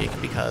especially weak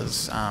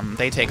because,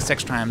 they take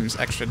 6 times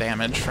extra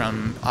damage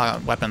from,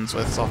 weapons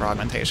with silver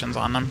augmentations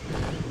on them.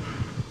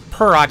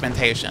 Per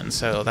augmentation,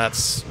 so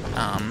that's,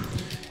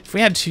 if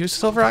we had 2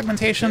 silver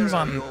augmentations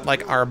on,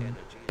 like, our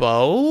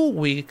bow,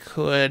 we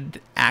could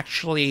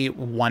actually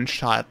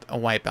one-shot a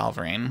white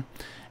Balverine.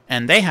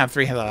 And they have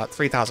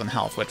 3,000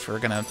 health, which we're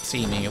gonna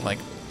see me, like,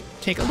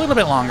 take a little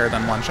bit longer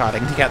than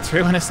one-shotting to get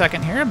through in a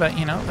second here, but,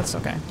 you know, that's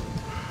okay.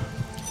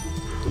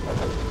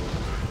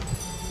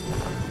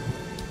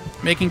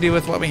 Making do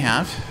with what we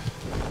have.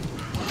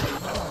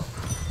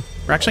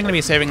 We're actually gonna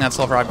be saving that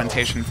silver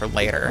augmentation for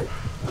later.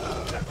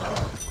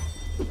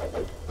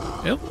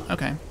 Oop,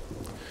 okay.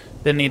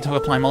 Didn't need to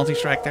apply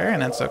multi-strike there,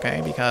 and it's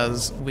okay,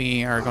 because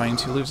we are going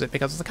to lose it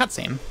because of the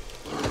cutscene.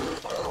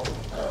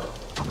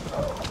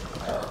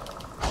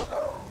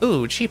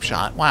 Ooh, cheap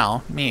shot.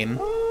 Wow, mean.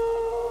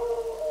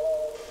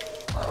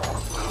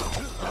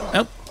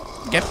 Nope.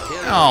 Get.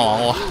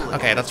 Oh,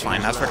 okay, that's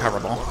fine. That's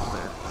recoverable.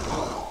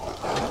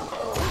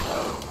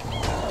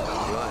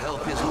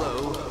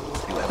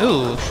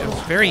 Ooh,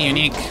 very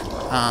unique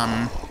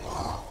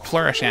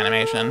flourish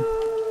animation.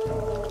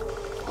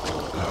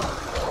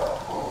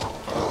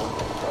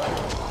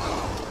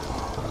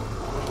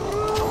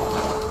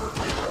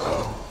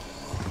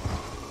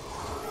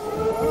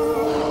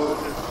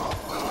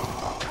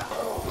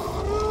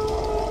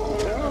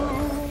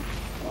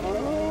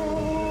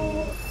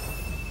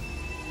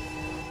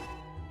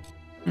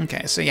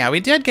 Okay, so yeah,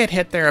 we did get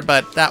hit there,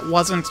 but that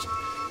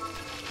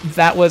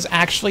was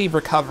actually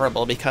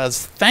recoverable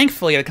because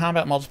thankfully the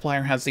combat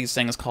multiplier has these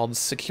things called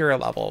secure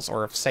levels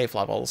or safe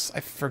levels. I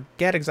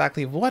forget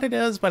exactly what it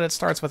is, but it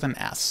starts with an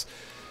S.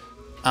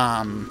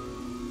 But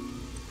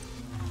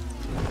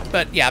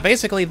yeah,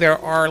 basically there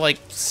are like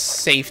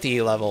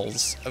safety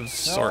levels of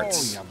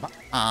sorts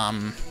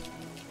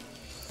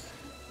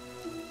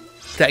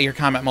that your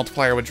combat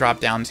multiplier would drop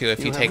down to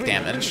if you take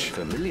damage,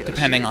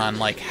 depending on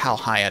like how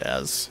high it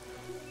is.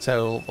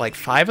 So, like,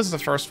 5 is the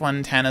first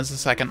one, 10 is the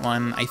second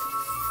one, I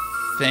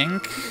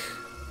think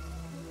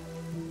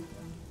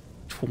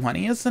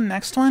 20 is the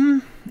next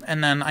one,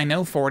 and then I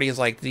know 40 is,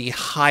 like, the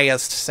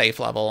highest safe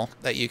level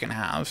that you can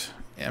have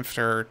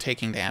after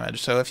taking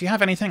damage. So if you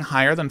have anything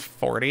higher than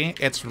 40,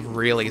 it's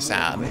really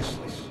sad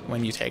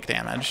when you take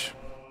damage.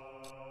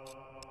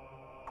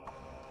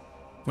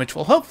 Which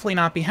will hopefully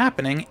not be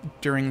happening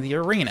during the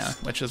arena,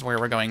 which is where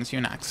we're going to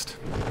next.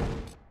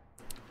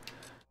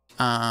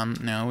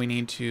 No, we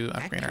need to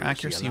upgrade our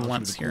accuracy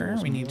once here.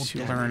 We need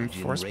to learn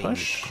Force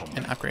Push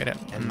and upgrade it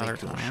another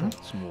time.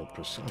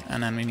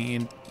 And then we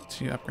need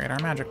to upgrade our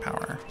magic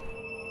power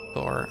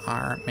for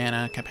our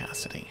mana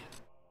capacity.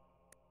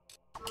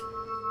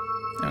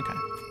 Okay.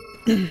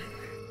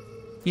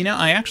 You know,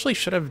 I actually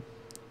should have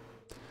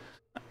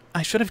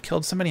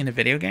killed somebody in a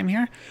video game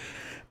here.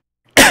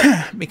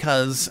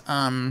 Because,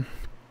 I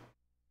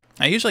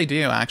usually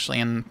do, actually,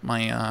 in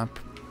my,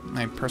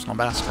 my personal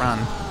best run.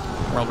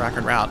 World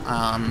record route.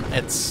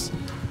 It's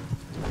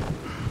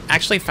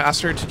actually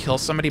faster to kill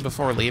somebody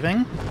before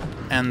leaving,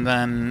 and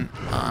then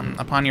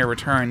upon your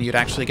return, you'd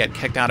actually get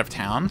kicked out of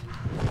town,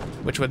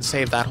 which would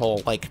save that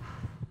whole, like,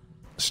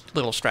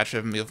 little stretch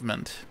of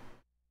movement.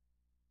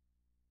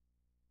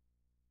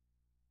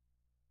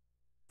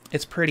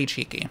 It's pretty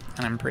cheeky,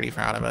 and I'm pretty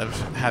proud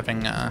of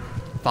having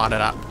thought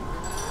it up.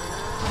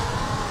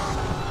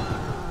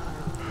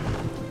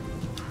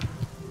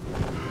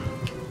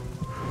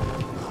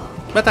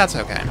 But that's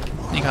okay,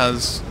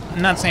 because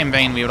in that same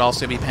vein, we would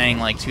also be paying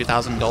like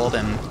 2,000 gold,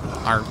 and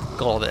our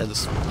gold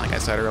is, like I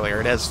said earlier,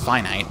 it is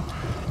finite.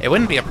 It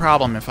wouldn't be a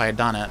problem if I had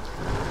done it,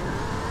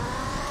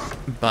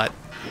 but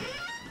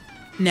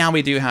now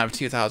we do have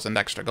 2,000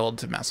 extra gold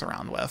to mess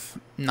around with.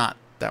 Not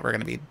that we're going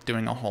to be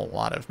doing a whole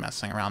lot of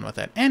messing around with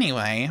it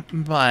anyway,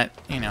 but,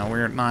 you know,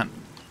 we're not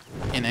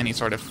in any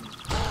sort of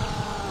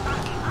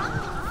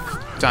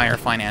dire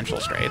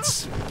financial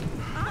straits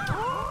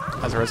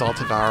as a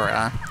result of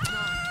our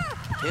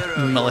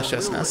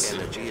maliciousness.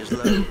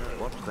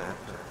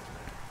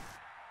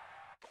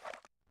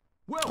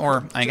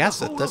 Or, I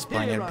guess at this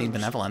point it would be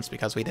benevolence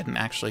because we didn't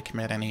actually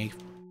commit any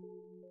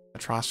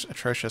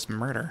atrocious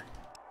murder.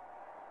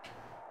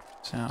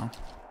 So.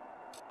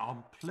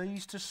 I'm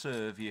pleased to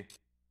serve you.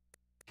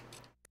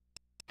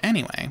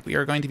 Anyway, we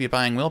are going to be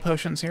buying will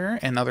potions here,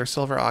 another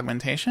silver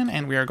augmentation,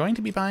 and we are going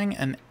to be buying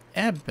an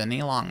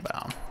ebony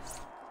longbow.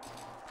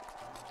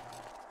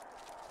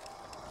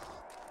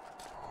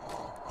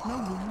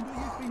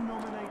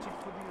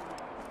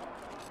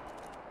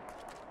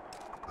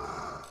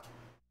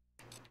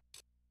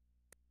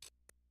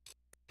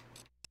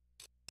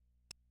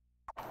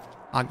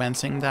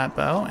 augmenting that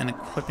bow and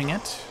equipping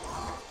it.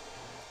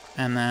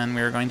 And then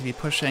we're going to be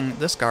pushing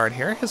this guard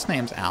here, his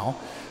name's Al,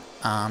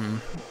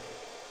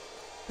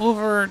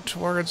 over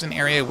towards an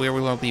area where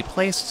we will be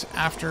placed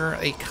after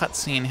a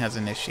cutscene has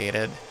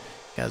initiated,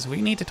 because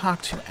we need to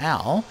talk to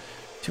Al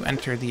to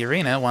enter the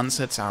arena once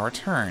it's our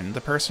turn.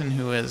 The person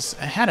who is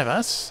ahead of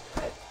us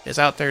is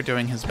out there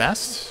doing his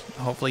best.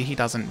 Hopefully he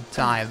doesn't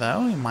die,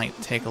 though. It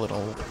might take a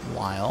little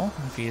while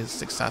if he is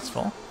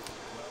successful.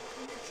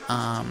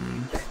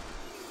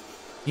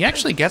 He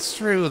actually gets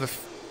through the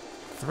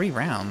 3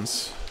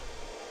 rounds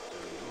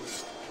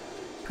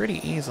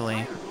pretty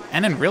easily,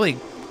 and in really,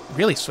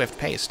 really swift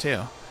pace,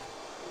 too.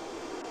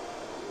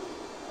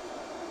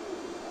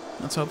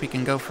 Let's hope he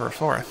can go for a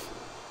 4th.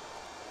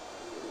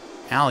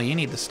 Al, you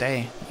need to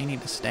stay. You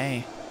need to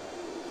stay.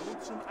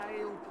 Want some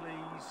ale,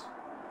 please?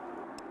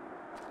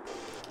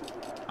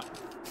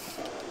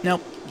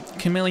 Nope.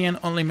 Chameleon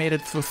only made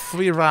it through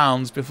 3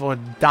 rounds before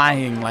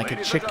dying like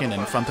a chicken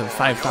in front of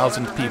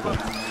 5,000 people,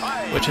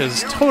 which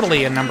is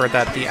totally a number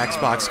that the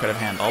Xbox could have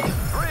handled.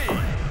 3,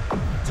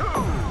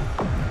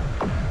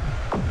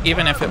 2,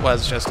 Even if it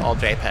was just all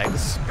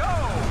JPEGs.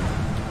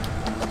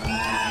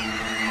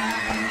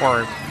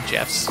 Or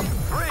GIFs.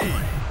 3,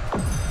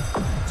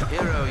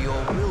 Hero, your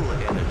will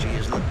energy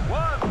is the 1.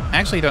 I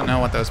actually don't know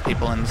what those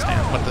people in the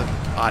what the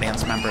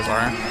audience members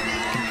are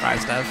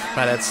comprised of,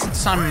 but it's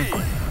some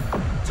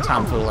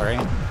tomfoolery.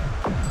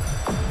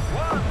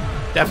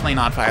 Definitely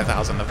not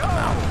 5,000 of them,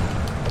 though.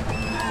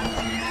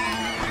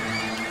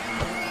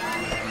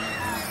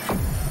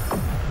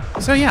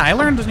 So yeah, I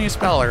learned a new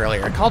spell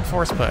earlier called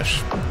Force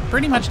Push.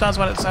 Pretty much does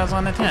what it says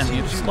on the tin.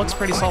 It just looks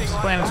pretty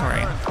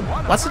self-explanatory.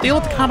 What's the deal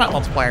with the combat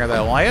multiplier,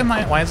 though?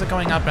 Why is it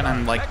going up and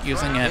I'm, like,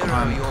 using it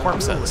on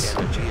corpses?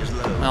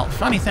 Well,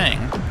 funny thing.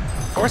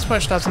 Force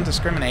Push doesn't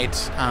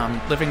discriminate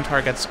living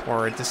targets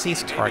or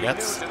deceased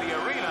targets.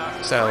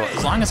 So,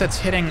 as long as it's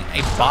hitting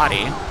a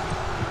body,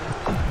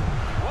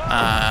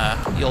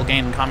 you'll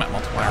gain combat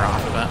multiplier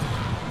off of it,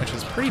 which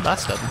is pretty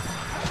busted.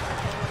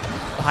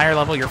 The higher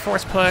level your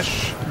Force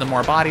Push, the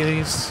more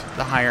bodies,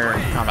 the higher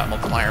combat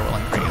multiplier will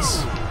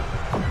increase.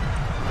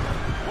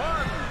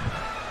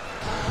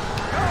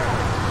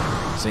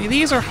 See,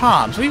 these are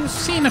hobs. We've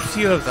seen a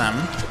few of them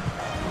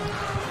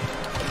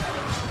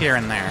here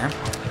and there,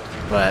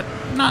 but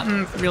not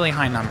in really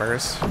high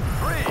numbers.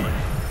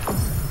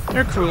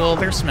 They're cruel,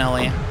 they're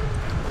smelly.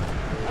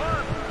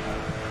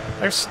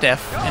 They're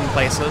stiff in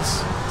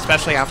places,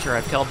 especially after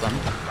I've killed them.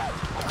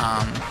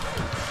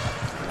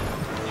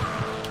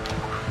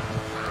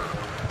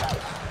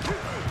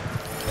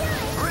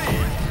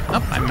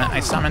 Oh,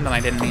 I summoned and I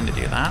didn't mean to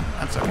do that.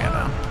 That's okay,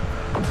 though.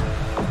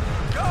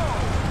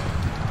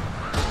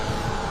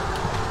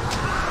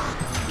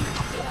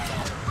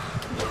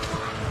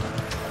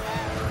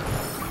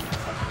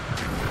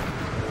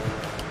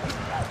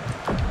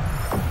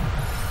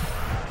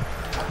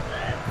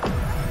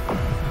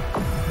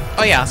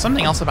 Oh yeah,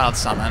 something else about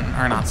summon,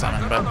 or not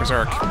summon, but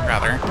berserk,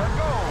 rather.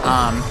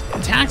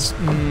 Attacks,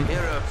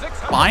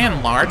 by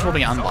and large, will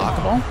be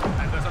unblockable.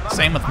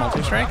 Same with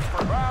multi-strike.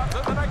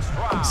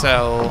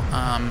 So,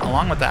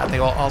 along with that, they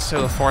will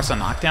also force a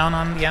knockdown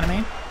on the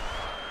enemy.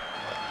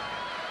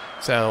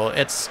 So,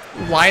 it's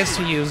wise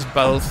to use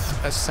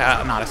both,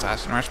 not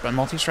Assassin Rush, but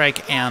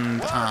multi-strike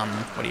and,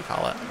 what do you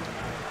call it?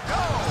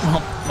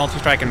 Well,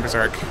 multi-strike and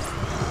berserk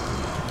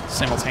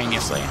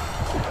simultaneously.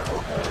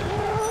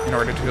 In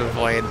order to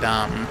avoid,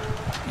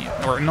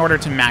 or in order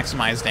to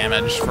maximize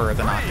damage for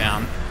the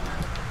knockdown.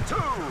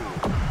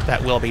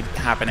 That will be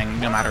happening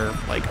no matter,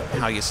 like,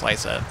 how you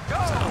slice it.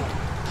 So.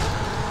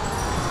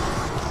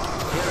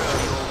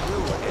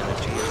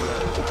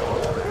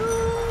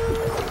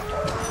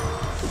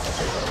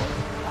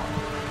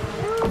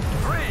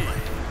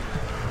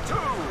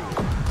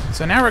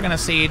 So now we're going to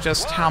see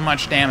just how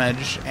much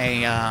damage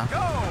a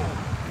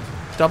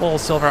double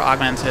silver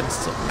augmented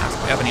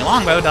ebony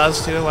longbow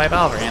does to a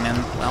Balvarian,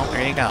 and, well,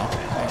 there you go.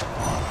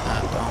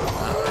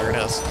 There it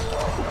is.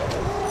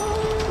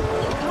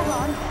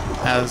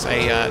 As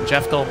a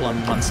Jeff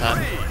Goldblum once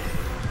said.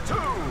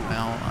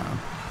 Well,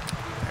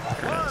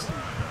 there it is.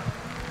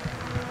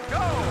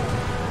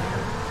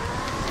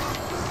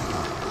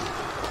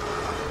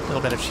 A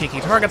little bit of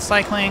cheeky target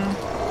cycling.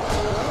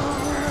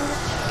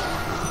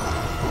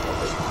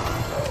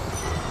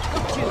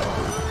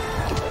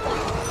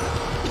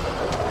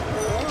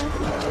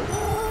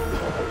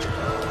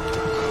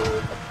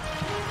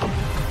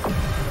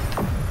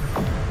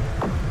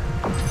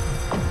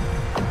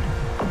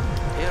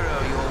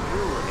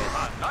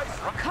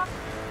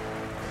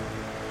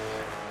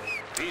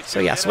 So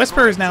yes,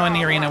 Whisper is now in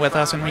the arena with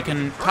us, and we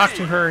can talk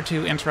to her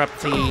to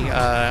interrupt the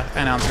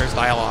announcer's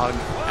dialogue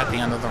at the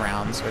end of the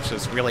rounds, which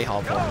is really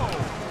helpful.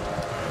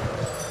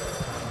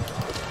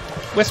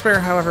 Whisper,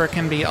 however,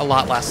 can be a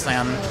lot less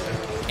than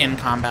in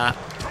combat.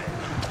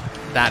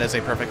 That is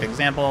a perfect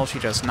example. She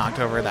just knocked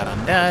over that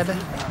undead. 3,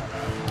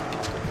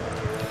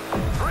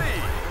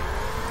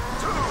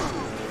 2,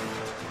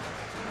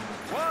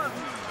 1,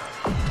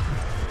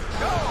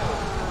 go!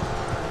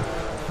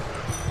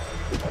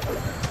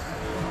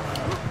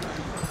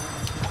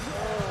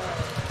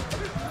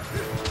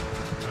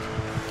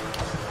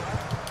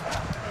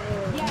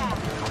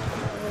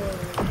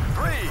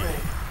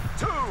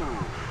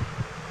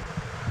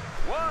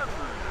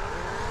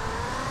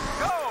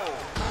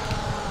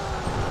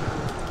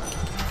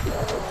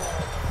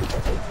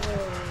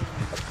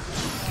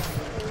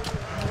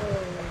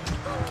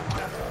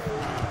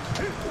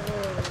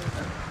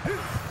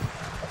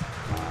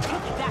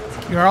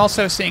 You're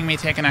also seeing me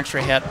take an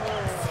extra hit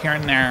here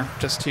and there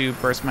just to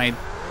burst my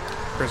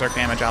Berserk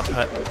damage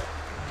output.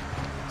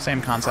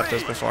 Same concept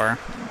as before.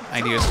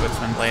 I'd use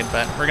Switchman Blade,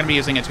 but we're going to be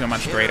using it to a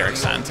much greater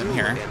extent in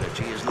here.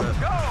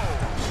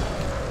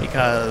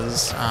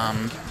 Because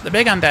the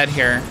big undead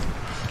here,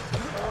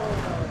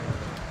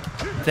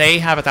 they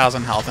have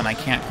 1,000 health, and I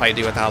can't quite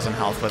do 1,000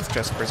 health with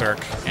just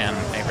Berserk and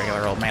a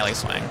regular old melee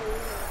swing.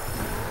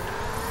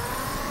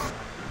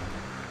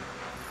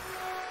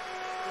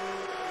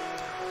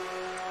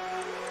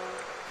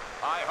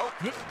 I hope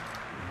the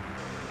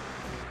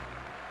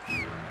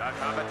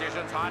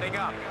competition's hotting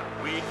up.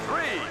 We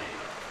 3,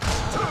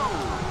 2,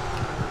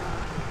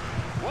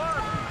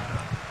 1,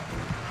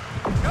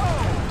 go!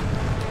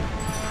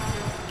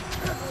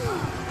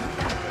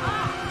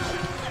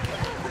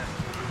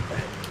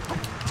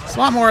 It's a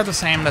lot more of the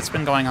same that's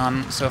been going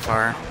on so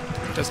far,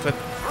 just with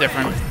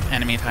different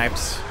enemy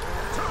types.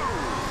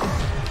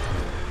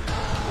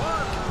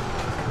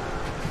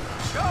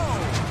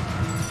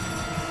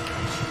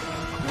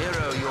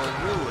 Nero, your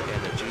will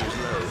energy is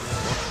low.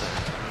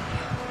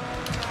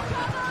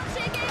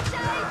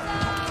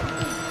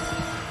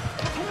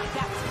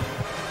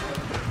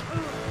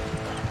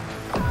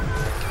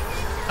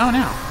 Oh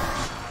no.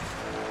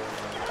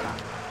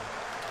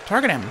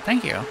 Target him,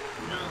 thank you.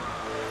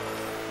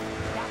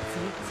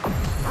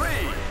 3,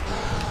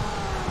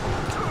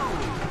 2,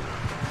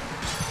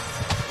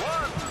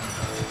 1,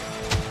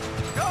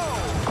 go!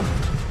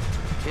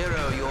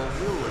 Nero, your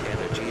will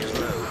energy is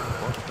low.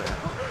 What the?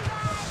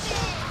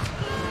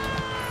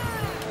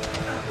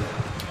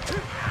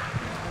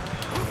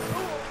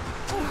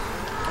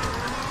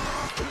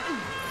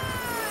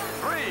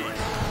 3,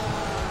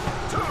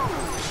 2,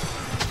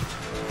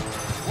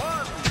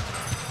 1,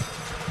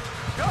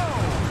 go!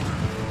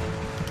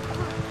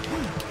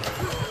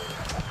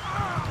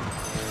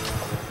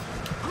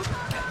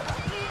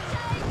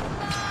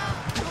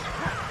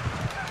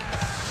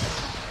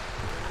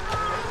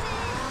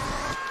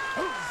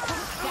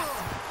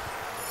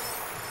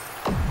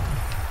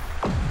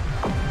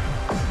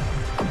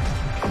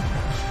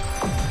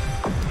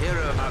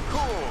 Nero, A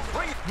cool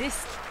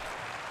breeze.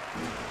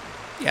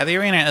 Yeah, the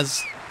arena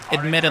is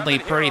admittedly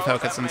pretty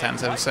focus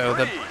intensive, so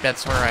the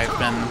bits where I've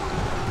been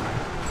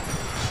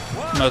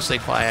mostly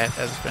quiet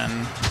has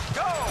been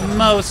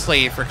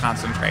mostly for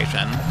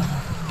concentration.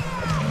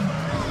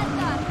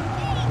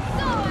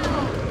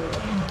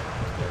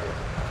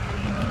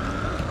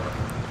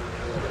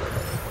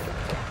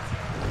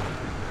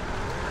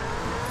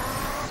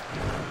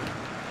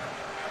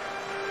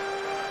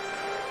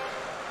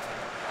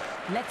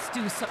 Let's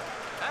do some.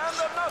 And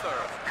another.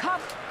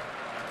 Come.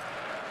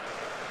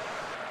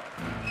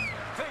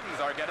 Things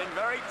are getting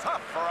very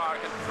tough for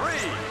Arkin. 3,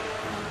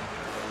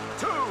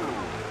 2, 1,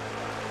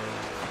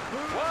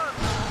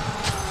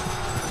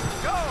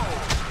 go!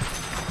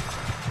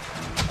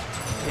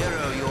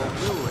 Nero, your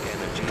will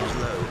energy is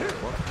low.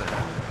 What the?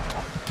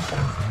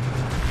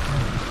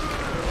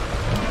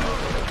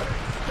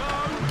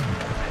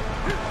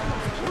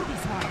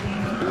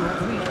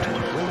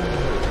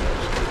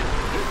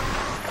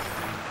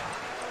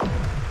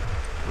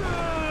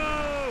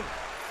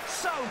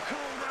 So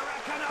cool, the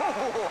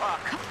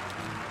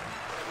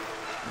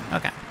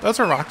Okay, those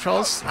are rock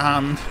trolls.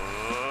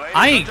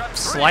 I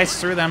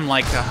sliced through them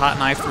like a hot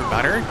knife through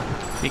butter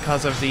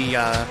because of the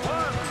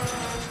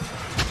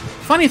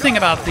funny thing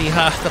about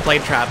the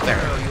blade trap there.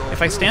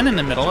 If I stand in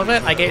the middle of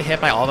it, I get hit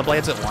by all the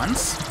blades at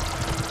once.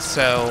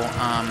 So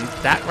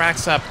that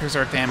racks up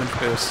Berserk damage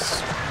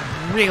boosts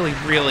really,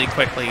 really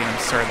quickly and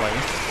absurdly.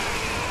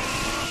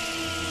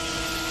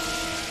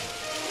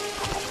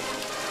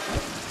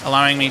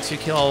 Allowing me to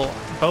kill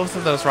both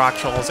of those rock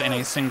trolls in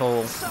a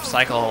single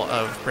cycle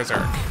of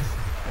Berserk,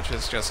 which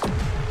is just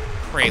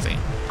crazy.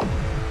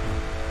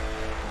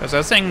 Because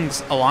those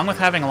things, along with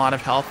having a lot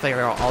of health, they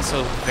are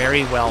also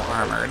very well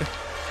armored.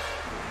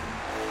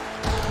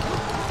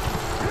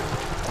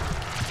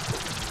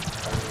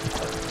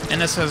 And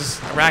this is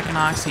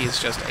Arachnox. He's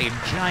just a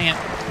giant,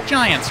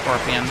 giant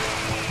scorpion.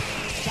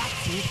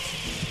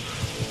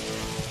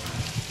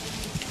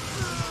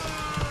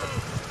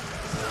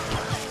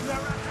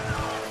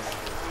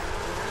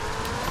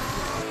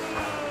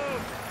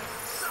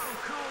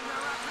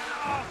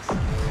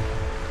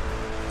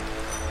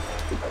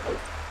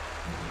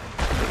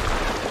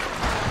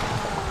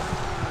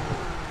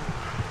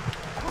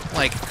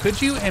 Like,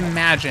 could you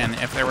imagine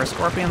if there were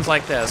scorpions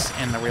like this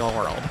in the real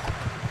world?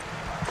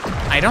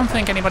 I don't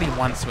think anybody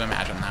wants to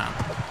imagine that.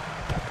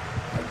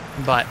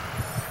 But,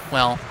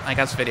 well, I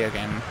guess video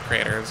game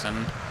creators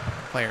and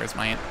players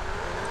might.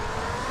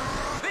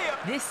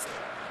 This.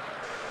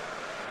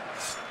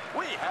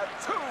 We have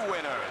 2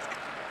 winners.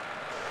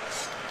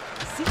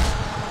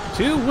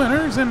 2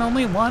 winners and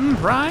only 1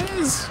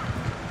 prize?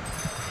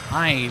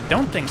 I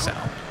don't think so,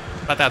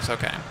 but that's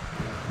okay.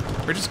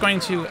 We're just going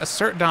to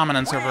assert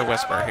dominance over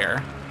Whisper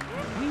here,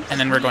 and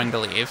then we're going to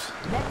leave.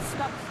 Let's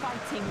stop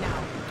fighting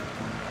now.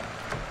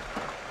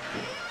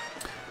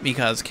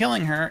 Because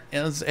killing her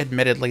is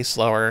admittedly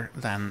slower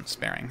than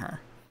sparing her.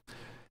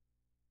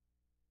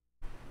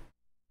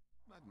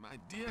 My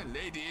dear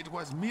lady, it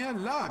was mere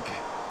luck.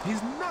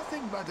 He's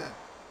nothing but a...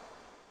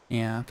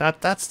 Yeah,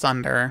 that's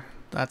Thunder.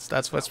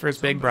 That's Whisper's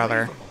big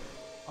brother.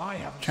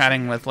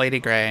 Chatting with Lady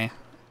Grey,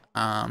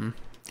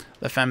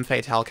 the femme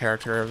fatale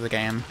character of the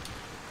game.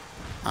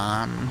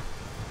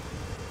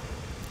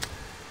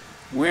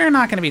 We're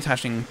not going to be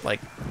touching,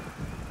 like,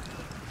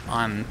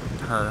 on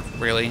her,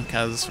 really,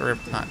 because we're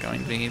not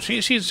going to be...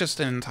 She's just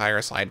an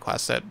entire side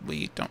quest that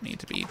we don't need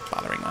to be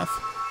bothering with.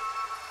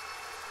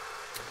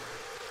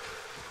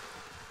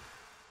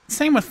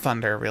 Same with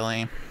Thunder,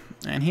 really.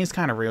 And he's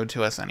kind of rude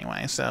to us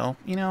anyway, so,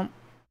 you know...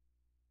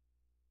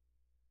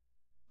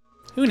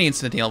 Who needs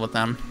to deal with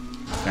them?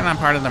 They're not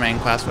part of the main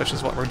quest, which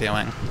is what we're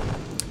doing.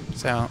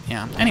 So,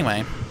 yeah.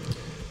 Anyway.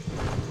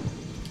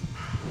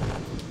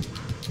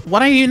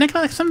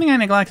 Something I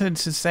neglected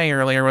to say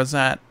earlier was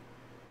that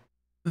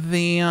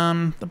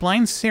the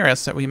blind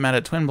Cirrus that we met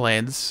at Twin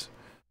Blades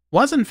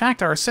was in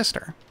fact our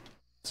sister.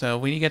 So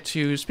we get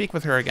to speak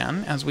with her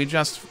again, as we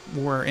just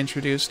were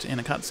introduced in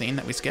a cutscene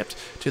that we skipped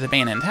to the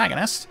main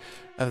antagonist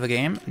of the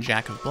game,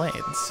 Jack of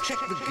Blades. Check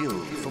the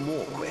guild for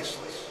more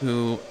quests.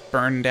 Who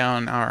burned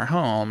down our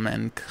home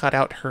and cut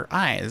out her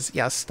eyes.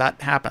 Yes,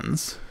 that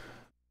happens.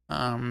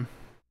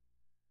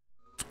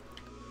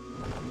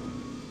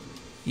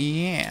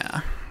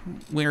 Yeah.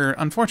 We're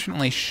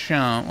unfortunately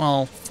shown,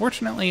 well,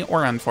 fortunately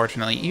or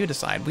unfortunately, you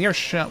decide. We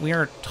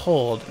are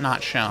told,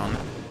 not shown.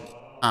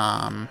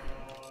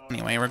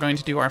 Anyway, we're going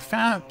to do our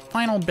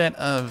final bit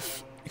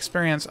of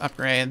experience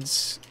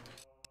upgrades.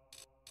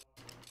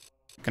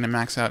 Gonna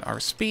max out our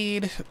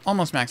speed,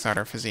 almost max out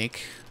our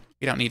physique.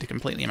 We don't need to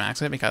completely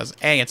max it because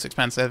A, it's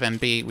expensive, and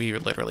B, we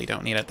literally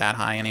don't need it that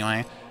high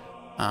anyway.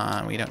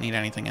 We don't need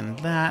anything in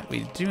that.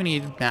 We do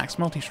need max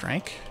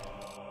multi-strike.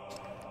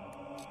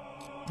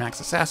 Max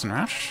Assassin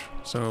Rush,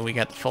 so we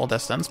get the full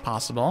distance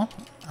possible.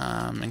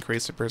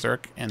 Increase the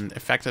Berserk and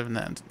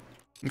effectiveness.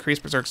 Increase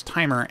Berserk's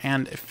timer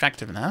and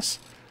effectiveness.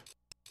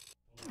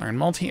 Learn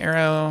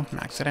multi-arrow,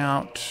 max it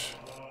out.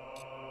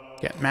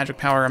 Get magic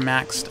power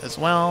maxed as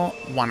well.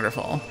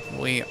 Wonderful.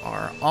 We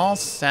are all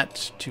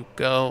set to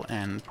go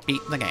and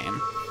beat the game.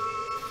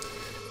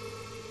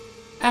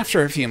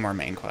 After a few more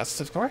main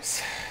quests, of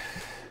course.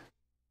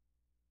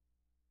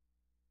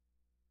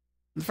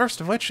 The first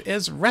of which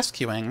is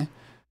rescuing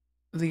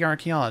the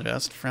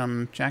archaeologist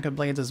from Jack of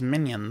Blades'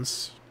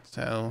 minions.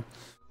 So,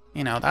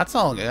 you know, that's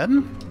all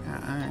good.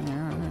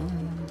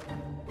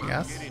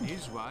 Yes.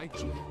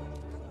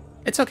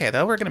 It's okay,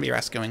 though. We're going to be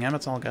rescuing him.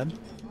 It's all good.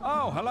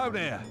 Oh, hello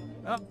there.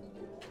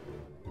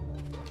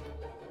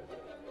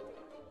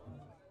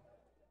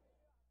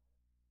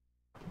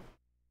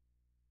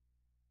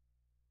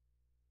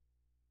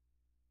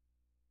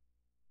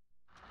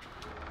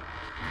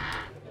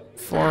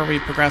 Before we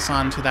progress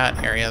on to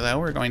that area, though,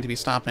 we're going to be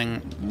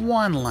stopping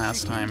one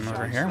last time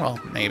over here. Well,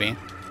 maybe,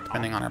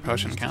 depending on our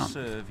potion count.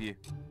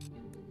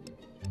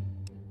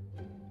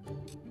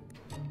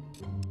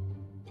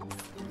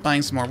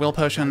 Buying some more will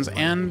potions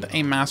and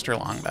a master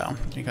longbow,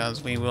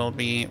 because we will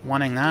be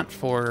wanting that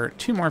for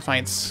 2 more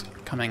fights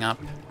coming up.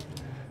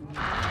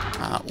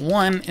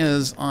 One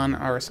is on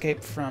our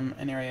escape from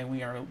an area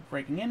we are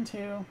breaking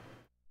into,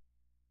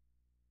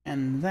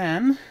 and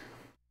then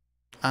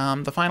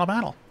the final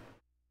battle,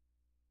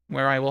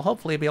 where I will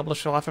hopefully be able to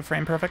show off a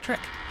frame-perfect trick.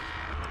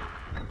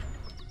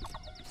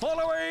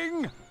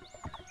 Following!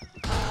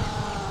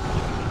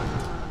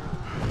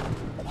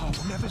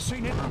 I've never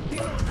seen it.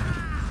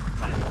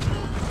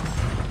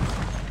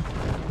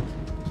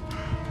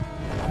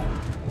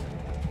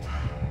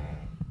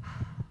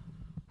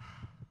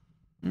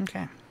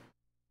 Okay.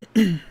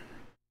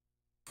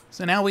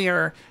 So now we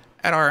are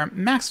at our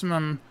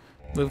maximum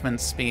movement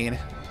speed,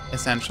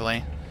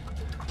 essentially.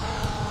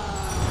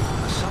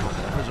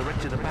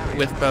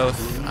 With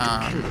both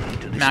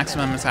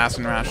maximum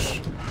Assassin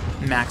Rush,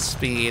 max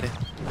speed,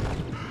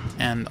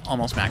 and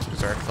almost max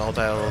Berserk,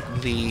 although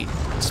the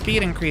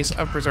speed increase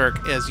of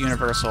Berserk is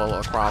universal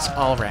across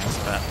all ranks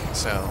of it,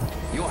 so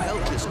Your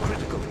health is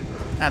critical.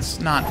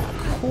 that's not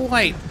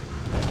quite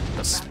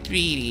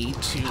speedy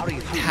to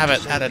have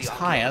it at its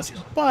highest,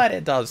 but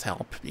it does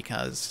help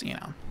because, you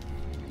know,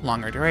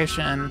 longer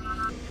duration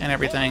and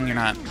everything, you're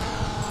not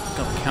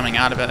coming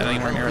out of it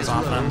anywhere near as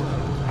often. Do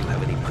you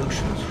have any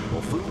potions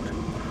or food?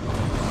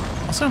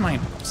 Also, my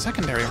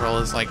secondary roll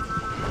is, like,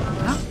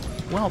 not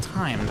well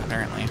timed,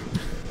 apparently. At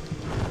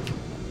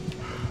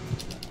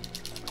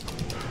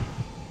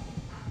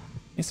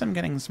least I'm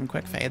getting some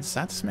quick fades.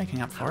 That's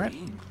making up for it.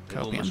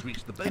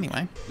 Copium.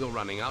 Anyway. You're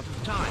running out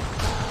of time.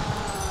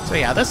 So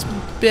yeah, this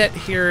bit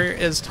here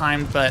is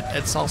timed, but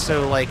it's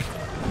also, like,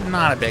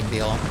 not a big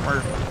deal.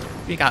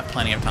 We got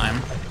plenty of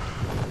time.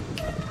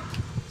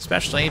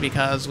 Especially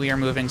because we are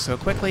moving so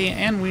quickly,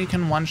 and we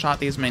can one-shot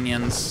these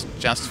minions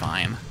just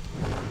fine.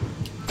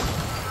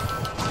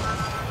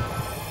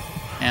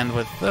 And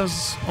with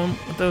those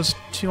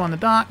 2 on the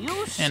dock,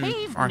 and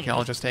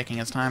Archaeologist taking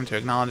his time to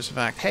acknowledge the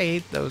fact, hey,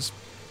 those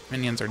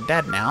minions are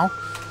dead now,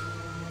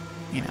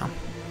 you know.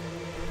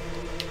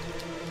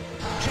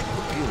 Check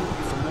the guild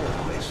for more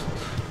quests.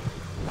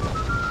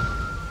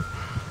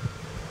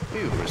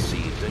 You've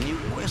received a new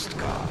quest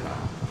card.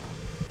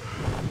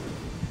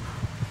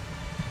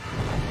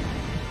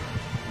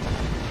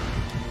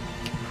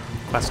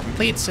 Quest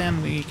completes,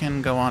 and we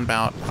can go on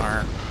about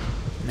our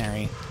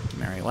merry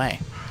way.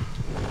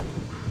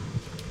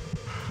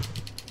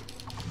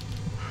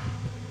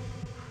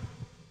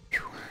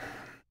 Whew.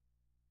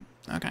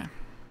 Okay,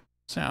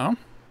 so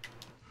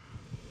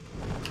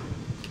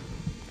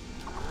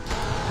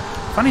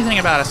funny thing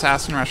about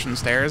Assassin Rush and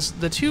Stairs,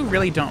 the two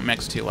really don't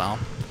mix too well.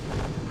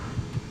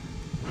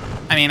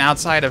 I mean,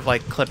 outside of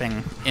like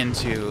clipping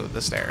into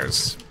the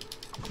stairs.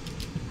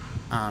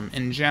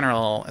 In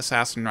general,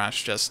 Assassin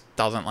Rush just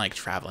doesn't like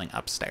traveling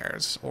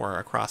upstairs or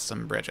across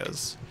some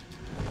bridges.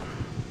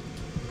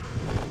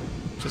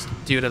 Just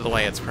due to the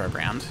way it's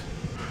programmed.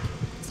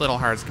 It's a little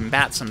hard to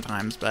combat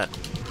sometimes, but,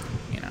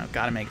 you know,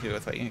 gotta make do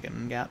with what you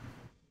can get.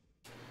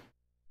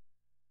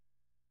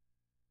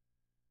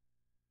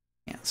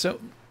 Yeah,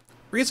 so,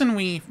 reason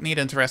we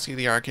needed to rescue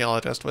the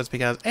archaeologist was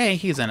because, A,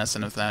 he's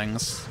innocent of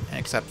things,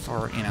 except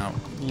for, you know,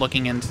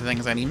 looking into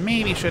things that he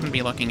maybe shouldn't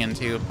be looking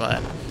into,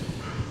 but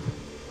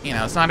you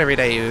know, it's not every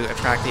day you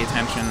attract the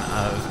attention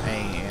of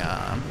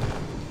a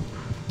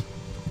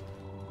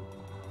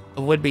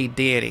would-be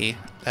deity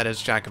that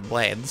is Jack of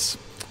Blades.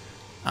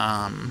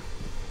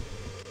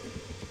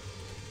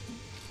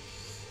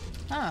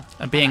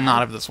 Being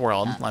not of this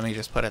world, let me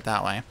just put it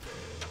that way.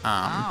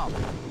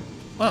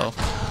 Whoa.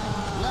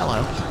 Hello.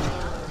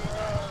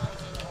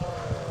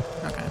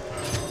 Okay.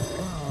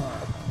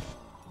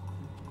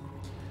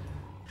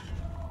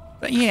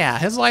 But yeah,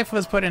 his life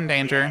was put in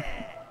danger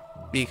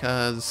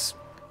because,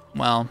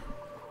 well,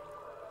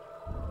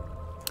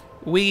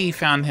 we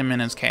found him in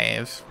his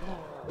cave.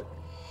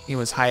 He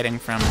was hiding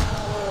from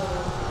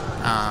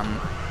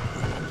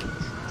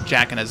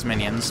Jack and his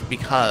minions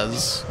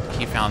because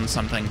he found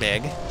something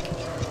big.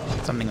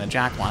 Something that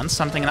Jack wants.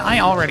 Something that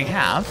I already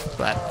have,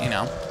 but, you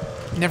know,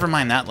 never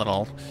mind that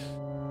little,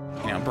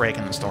 you know, break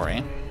in the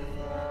story.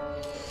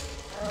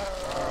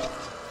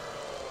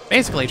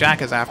 Basically,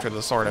 Jack is after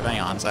the Sword of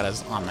Aeons that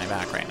is on my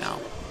back right now.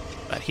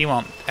 But he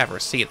won't ever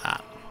see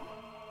that.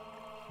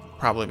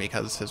 Probably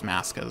because his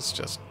mask is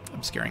just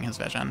obscuring his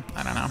vision.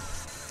 I don't know.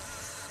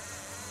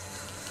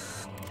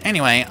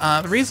 Anyway,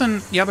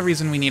 the other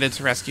reason we needed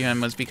to rescue him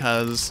was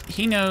because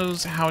he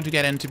knows how to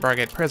get into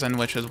Bargate Prison,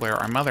 which is where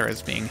our mother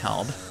is being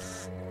held.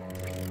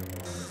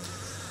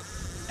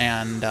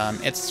 And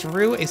it's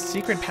through a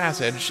secret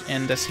passage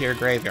in this here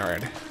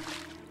graveyard.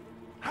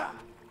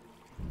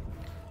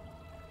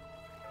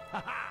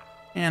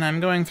 And I'm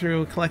going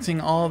through collecting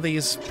all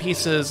these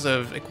pieces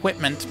of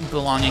equipment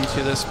belonging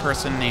to this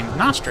person named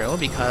Nostro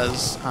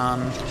because,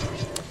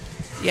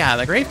 yeah,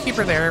 the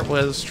Gravekeeper there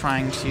was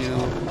trying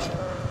to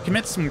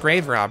commit some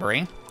grave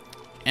robbery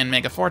and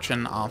make a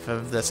fortune off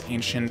of this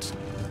ancient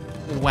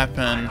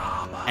weapon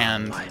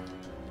and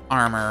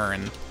armor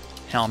and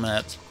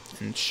helmet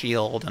and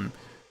shield and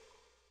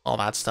all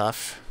that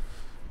stuff.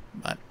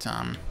 But,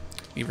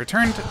 we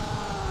returned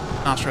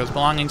Nostro's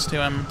belongings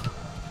to him.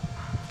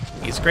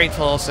 He's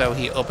grateful, so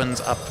he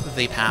opens up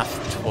the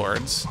path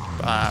towards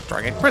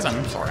Bargate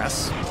Prison for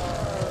us.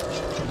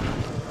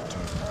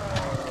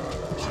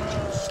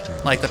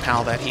 Like the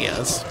pal that he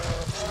is.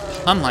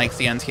 Unlike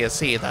the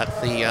NTSC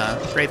that the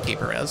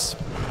Gravekeeper is.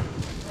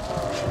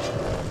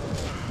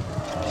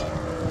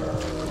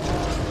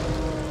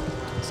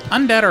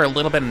 Undead are a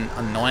little bit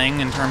annoying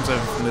in terms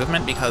of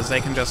movement because they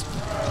can just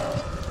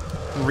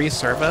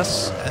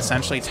resurface,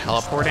 essentially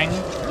teleporting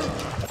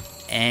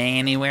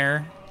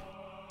anywhere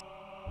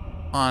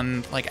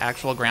on, like,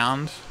 actual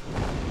ground.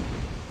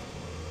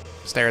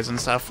 Stairs and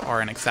stuff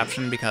are an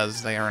exception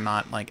because they are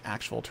not, like,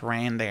 actual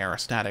terrain, they are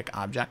static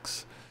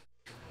objects.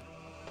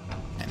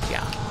 And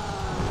yeah.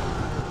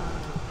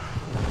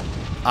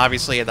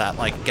 Obviously that,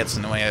 like, gets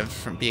in the way of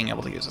from being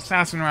able to use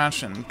Assassin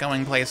Rush and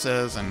going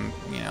places, and,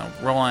 you know,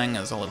 rolling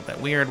is a little bit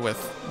weird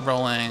with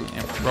rolling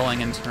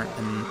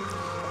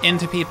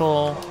into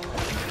people.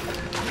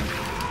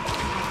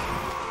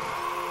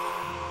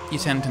 You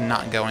tend to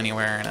not go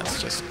anywhere, and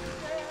it's just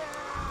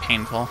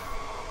painful.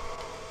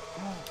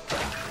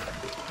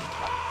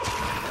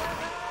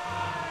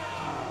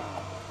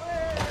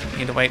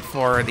 Need to wait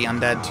for the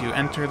undead to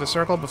enter the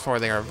circle before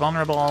they are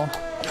vulnerable.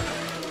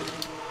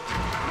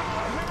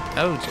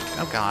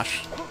 Oh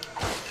gosh.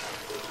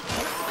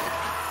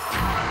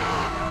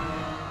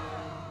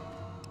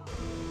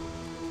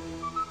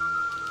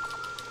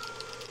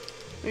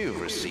 You've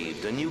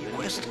received a new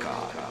quest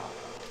card.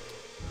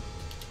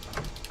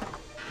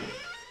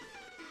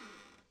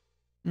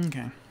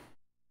 Okay.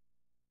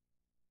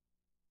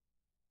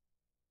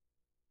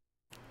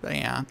 But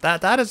yeah,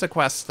 that is a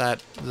quest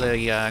that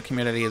the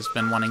community has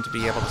been wanting to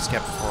be able to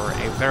skip for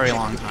a very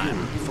long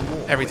time.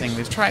 Everything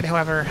we've tried,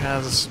 however,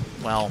 has,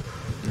 well,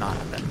 not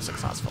been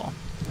successful.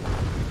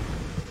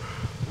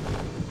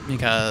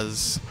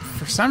 Because,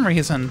 for some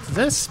reason,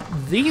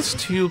 these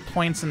 2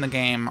 points in the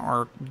game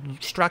are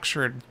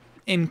structured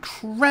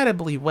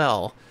incredibly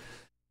well.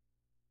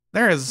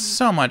 There is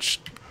so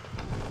much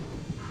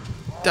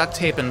duct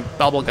tape and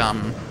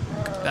bubblegum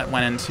that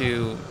went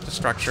into the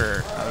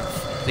structure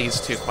of these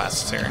 2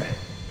 quests here.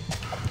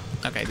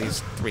 Okay,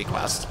 these 3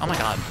 quests. Oh my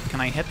god,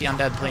 can I hit the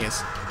undead,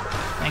 please?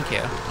 Thank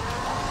you.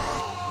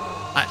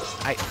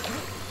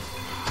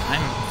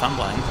 I'm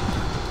fumbling.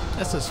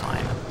 This is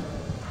fine.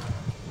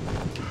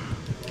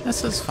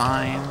 This is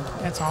fine.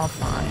 It's all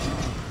fine.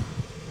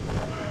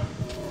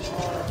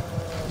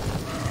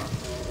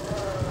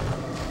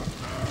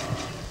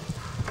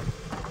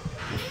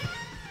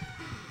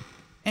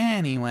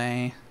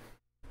 Anyway.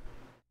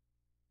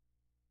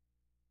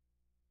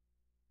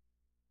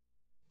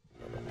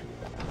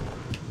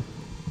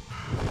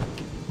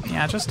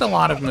 Yeah, just a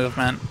lot of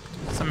movement.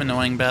 Some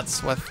annoying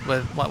bits with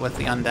the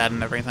undead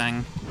and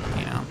everything,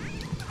 you know.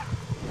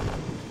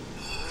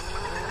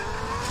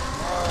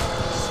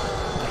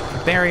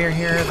 Barrier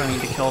here, then I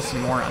need to kill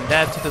some more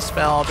undead to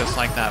dispel, just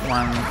like that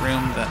one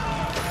room that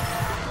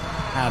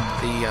had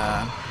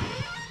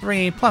the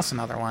 3 plus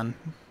another one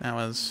that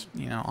was,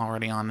 you know,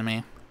 already on to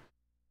me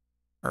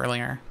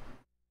earlier.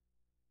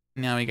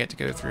 Now we get to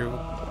go through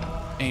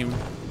a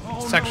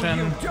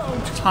section,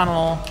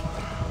 tunnel,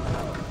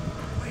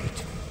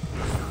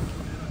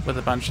 with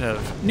a bunch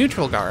of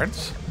neutral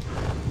guards.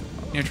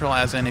 Neutral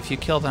as in if you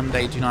kill them,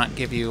 they do not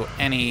give you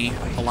any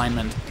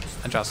alignment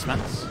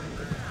adjustments.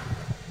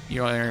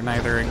 You are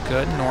neither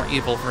good nor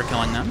evil for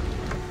killing them.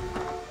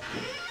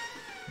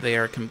 They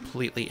are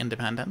completely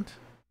independent.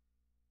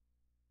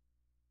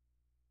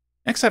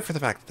 Except for the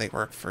fact that they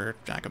work for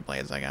Jack of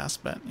Blades, I guess,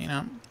 but, you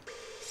know.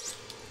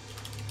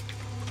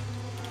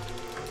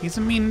 He's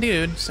a mean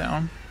dude,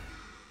 so...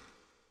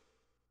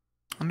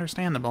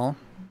 understandable.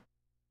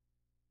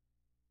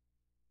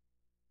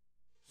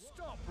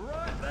 Stop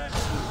right there.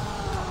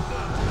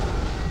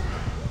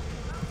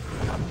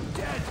 I'm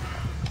dead.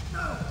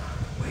 No,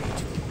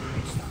 wait.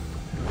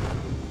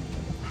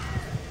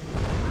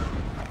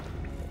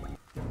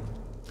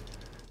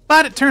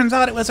 But it turns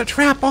out it was a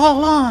trap all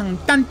along!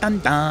 Dun dun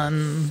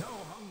dun!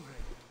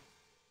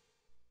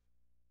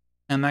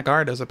 And that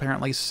guard is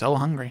apparently so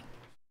hungry.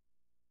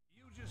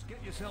 You just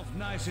get yourself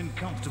nice and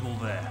comfortable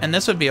there. And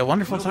this would be a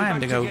wonderful time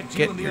to go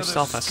get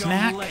yourself a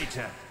snack,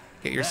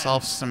 get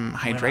yourself some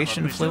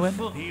hydration fluid,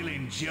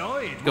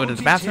 go to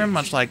the bathroom,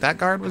 much like that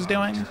guard was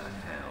doing.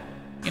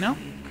 You know?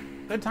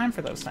 Good time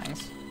for those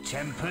things.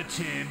 Temper,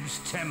 Tibbs,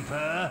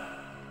 temper.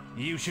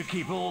 You should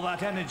keep all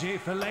that energy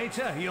for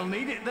later. You'll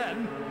need it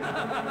then.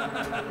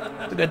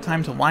 It's a good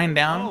time to wind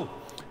down,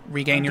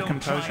 regain your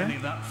composure,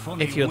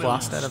 if you had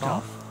lost it at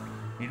all.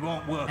 It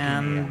won't work.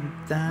 And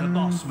then... the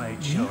boss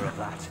made sure of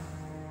that.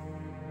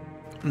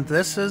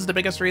 This is the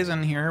biggest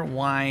reason here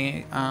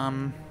why,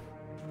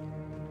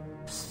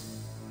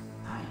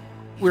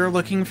 we're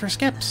looking for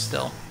skips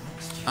still.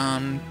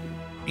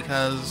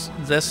 Because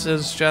this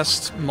is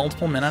just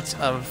multiple minutes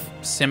of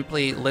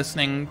simply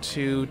listening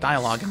to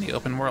dialogue in the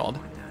open world,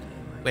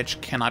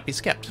 which cannot be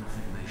skipped.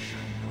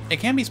 It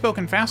can be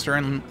spoken faster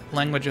in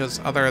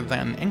languages other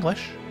than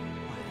English.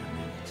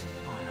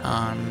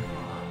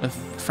 With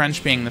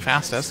French being the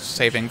fastest,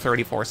 saving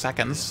 34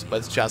 seconds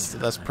with just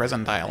this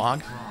prison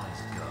dialogue.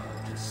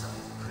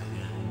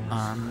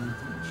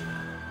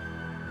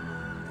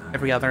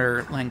 Every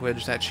other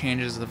language that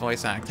changes the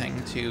voice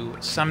acting to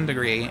some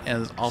degree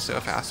is also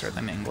faster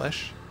than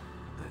English.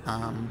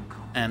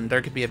 And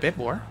there could be a bid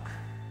war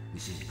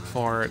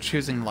for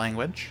choosing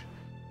language.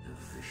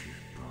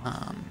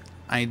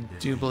 I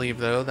do believe,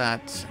 though,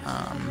 that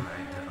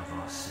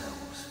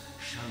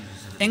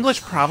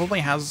English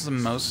probably has the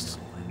most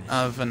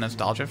of a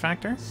nostalgia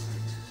factor,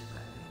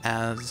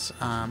 as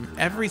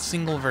every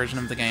single version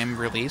of the game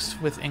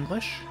released with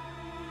English.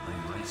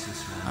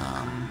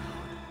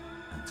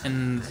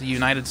 In the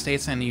United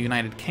States and the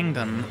United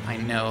Kingdom, I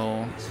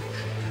know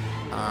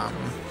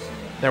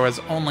there was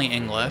only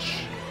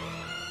English.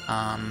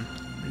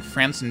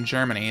 France and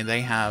Germany,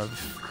 they have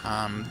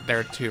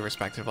their 2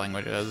 respective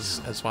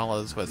languages, as well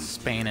as with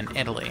Spain and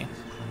Italy.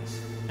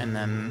 And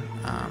then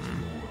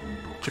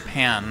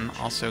Japan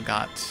also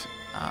got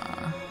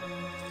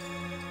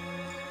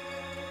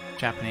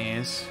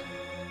Japanese.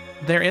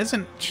 There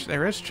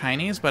is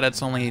Chinese, but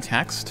it's only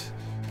text,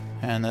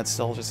 and that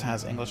still just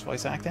has English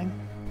voice acting.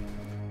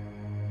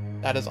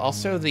 That is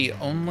also the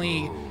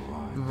only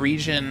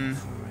region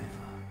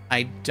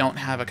I don't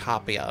have a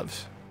copy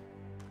of.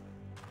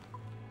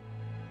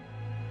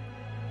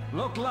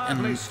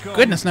 And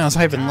goodness knows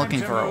I've been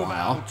looking for a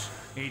while.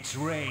 It's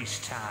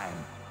race time,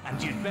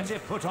 and you'd better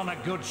put on a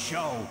good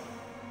show.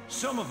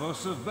 Some of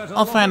us have better.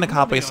 I'll find a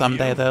copy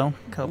someday, though.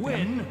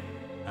 Win,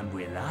 and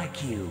we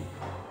like you.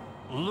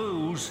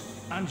 Lose,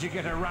 and you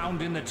get a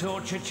round in the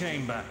torture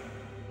chamber.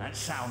 That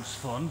sounds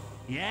fun.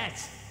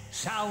 Yes,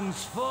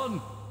 sounds fun.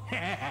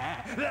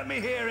 Let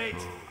me hear it.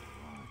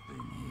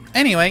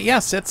 Anyway,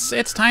 yes,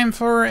 it's time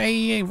for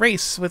a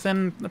race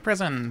within the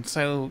prison.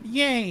 So,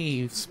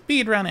 yay,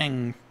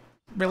 speedrunning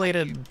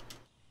related,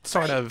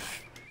 sort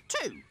of.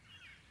 2,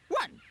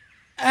 1.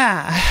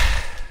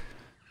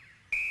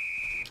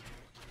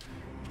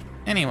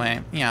 Anyway,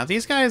 yeah,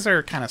 these guys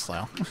are kind of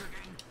slow.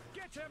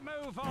 Get a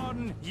Move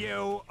on,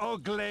 you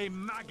ugly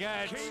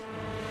maggot!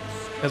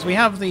 Because we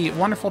have the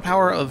wonderful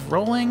power of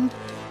rolling,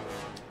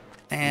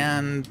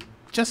 and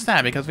just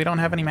that, because we don't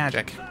have any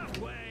magic.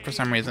 For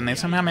some reason, they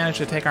somehow managed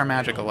to take our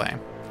magic away.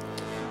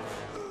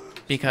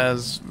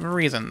 Because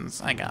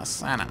reasons, I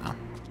guess. I don't know.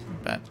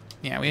 But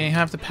yeah, we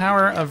have the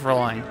power of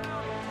rolling.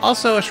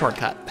 Also a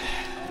shortcut.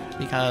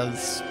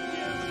 Because,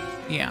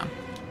 yeah.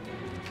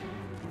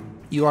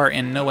 You are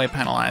in no way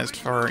penalized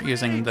for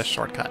using this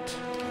shortcut.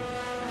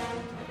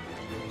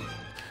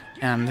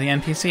 And the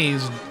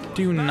NPCs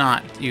do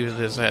not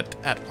use it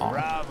at all.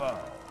 Bravo.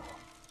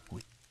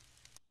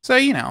 So,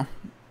 you know,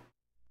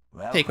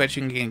 take what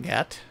you can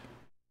get.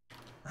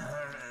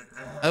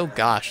 Oh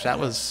gosh, that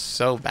was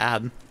so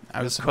bad.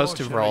 I was supposed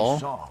to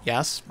roll,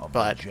 yes,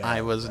 but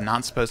I was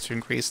not supposed to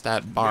increase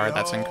that bar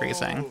that's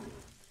increasing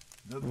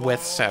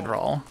with said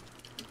roll.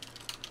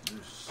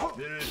 The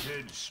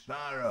spirited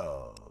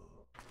sparrow.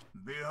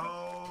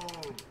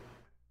 Behold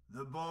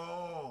the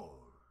bowl.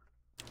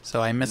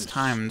 So I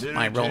mistimed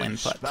my roll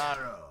input.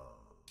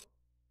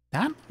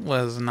 That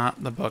was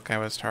not the book I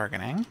was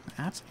targeting.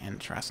 That's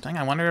interesting.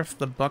 I wonder if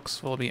the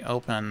books will be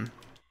open.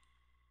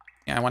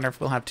 Yeah, I wonder if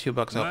we'll have 2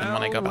 books open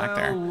when I go back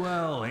there.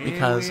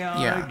 Because,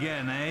 yeah,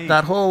 again, eh?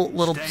 that whole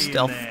little Stay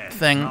stealth there.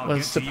 thing I'll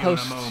was get to you in a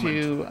supposed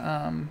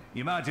to,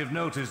 You might have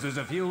noticed there's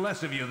a few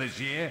less of you this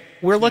year.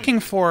 We're looking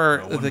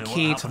for wonder the what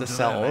key to happened the to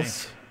them, eh?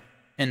 cells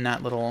in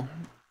that little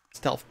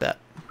stealth bit.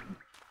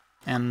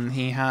 And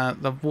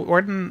the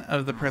warden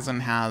of the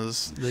prison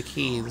has the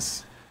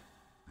keys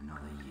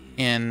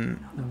in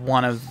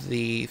one of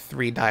the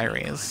 3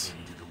 diaries.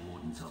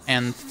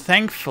 And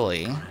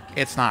thankfully,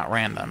 it's not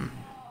random.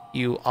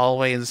 You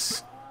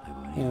always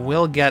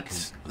will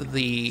get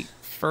the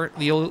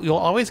you'll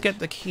always get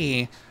the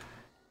key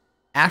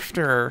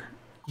after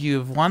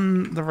you've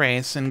won the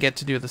race and get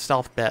to do the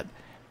stealth bit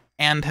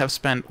and have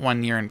spent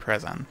 1 year in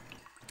prison.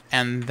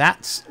 And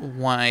that's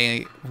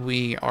why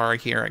we are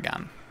here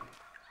again.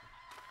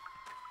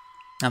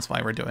 That's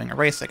why we're doing a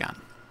race again.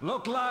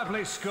 Look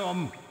lively,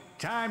 scum.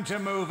 Time to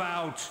move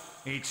out.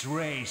 It's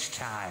race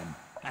time.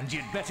 And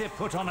you'd better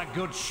put on a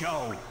good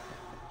show.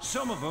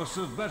 Some of us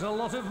have bet a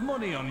lot of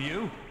money on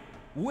you.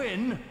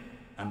 Win,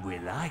 and we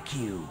like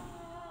you.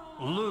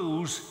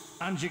 Lose,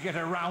 and you get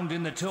around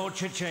in the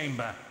torture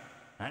chamber.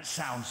 That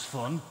sounds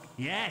fun.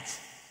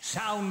 Yes,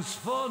 sounds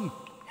fun.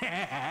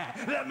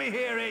 Let me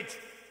hear it.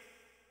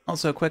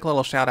 Also, a quick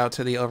little shout out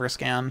to the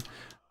overscan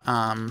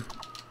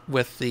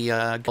with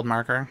the guild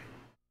marker,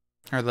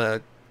 or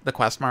the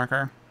quest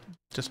marker.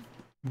 Just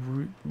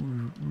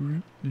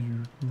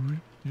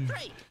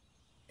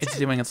it's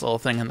doing its little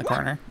thing in the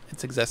corner.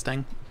 It's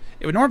existing.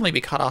 It would normally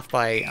be cut off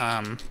by,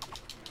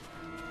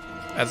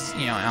 as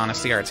you know, on a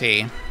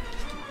CRT,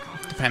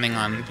 depending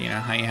on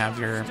how you have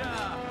your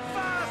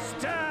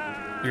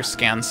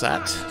scan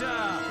set.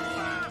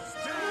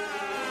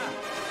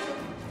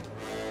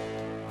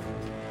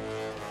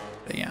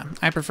 But yeah,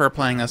 I prefer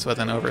playing this with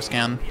an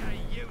overscan.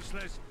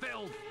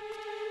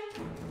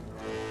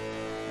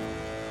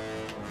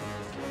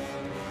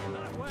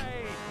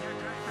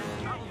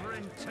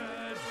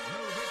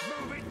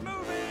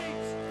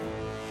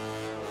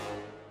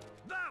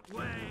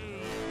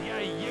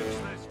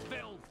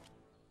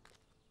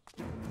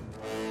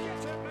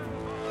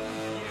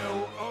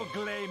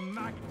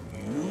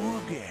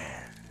 You again.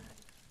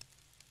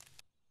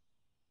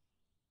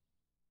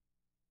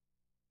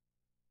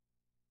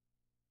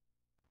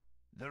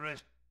 The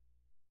rest.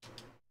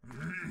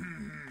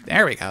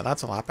 There we go.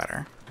 That's a lot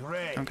better.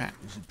 Gray Okay.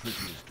 is the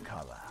prettiest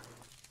color.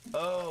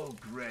 Oh,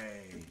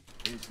 gray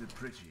is the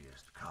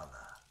prettiest color.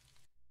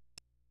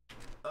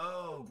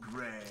 Oh,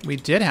 gray. We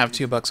did have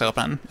 2 books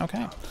open.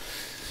 Okay.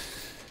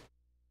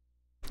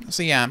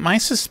 So yeah, my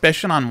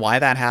suspicion on why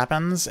that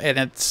happens,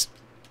 and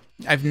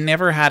I've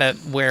never had it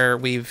where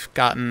we've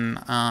gotten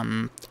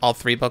all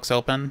 3 books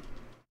open.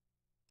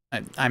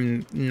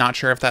 I'm not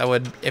sure if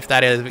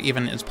that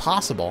even is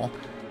possible,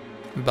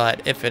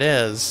 but if it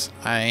is,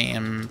 I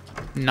am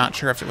not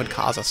sure if it would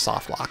cause a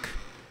soft lock.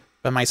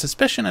 But my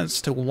suspicion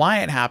as to why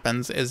it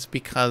happens is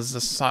because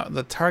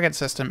the target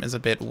system is a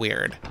bit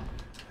weird,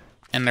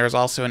 and there's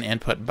also an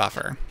input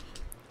buffer.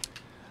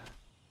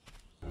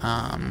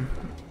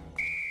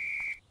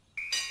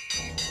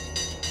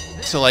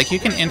 So, like, you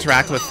can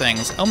interact with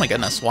things. Oh my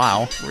goodness,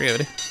 wow,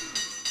 rude.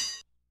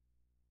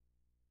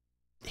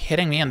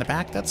 Hitting me in the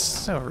back? That's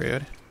so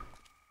rude.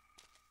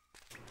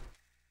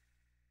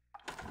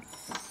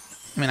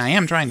 I mean, I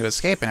am trying to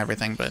escape and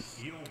everything, but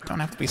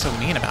don't have to be so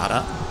mean about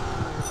it.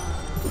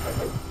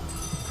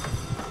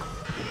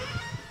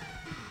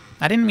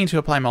 I didn't mean to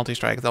apply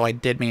multi-strike, though I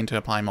did mean to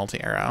apply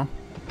multi-arrow.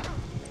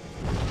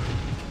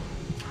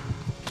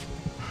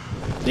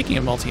 Speaking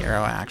of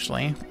multi-arrow,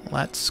 actually,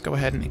 let's go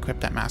ahead and equip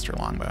that Master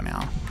Longbow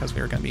now, because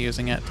we were going to be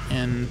using it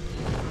in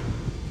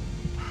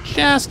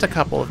just a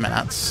couple of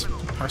minutes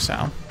or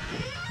so.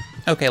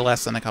 Okay,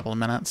 less than a couple of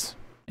minutes.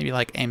 Maybe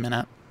like a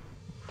minute.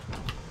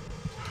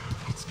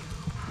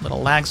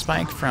 Little lag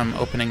spike from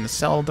opening the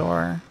cell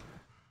door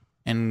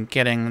and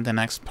getting the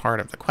next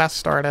part of the quest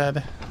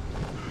started.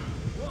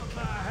 What the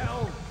hell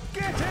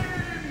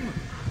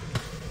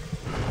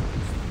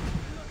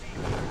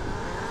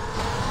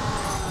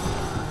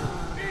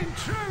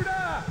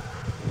Intruder!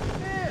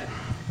 Here!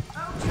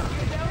 How'd you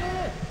get down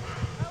here?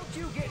 How'd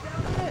you get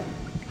down here?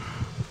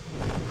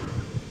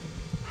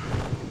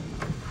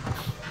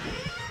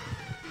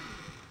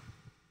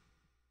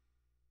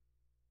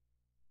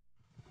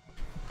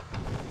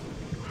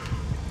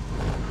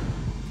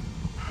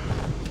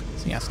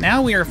 So yes,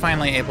 now we are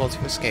finally able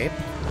to escape.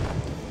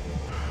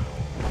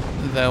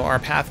 Though our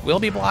path will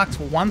be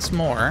blocked once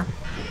more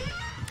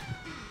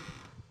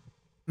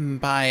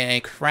by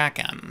a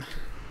Kraken.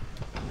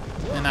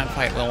 And that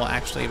fight will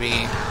actually be...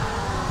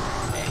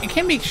 It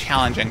can be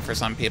challenging for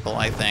some people,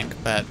 I think,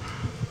 but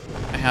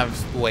I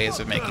have ways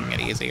of making it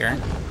easier.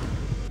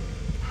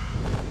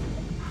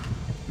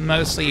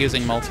 Mostly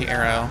using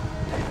multi-arrow.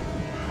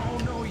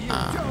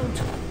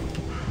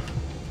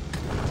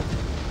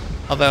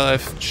 Although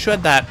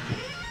should that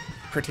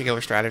particular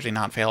strategy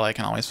not fail, I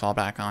can always fall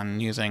back on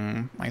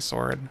using my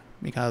sword,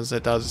 because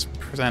it does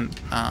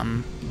present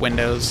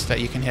windows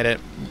that you can hit it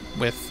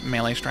with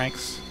melee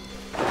strikes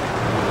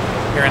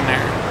here and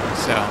there.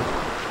 So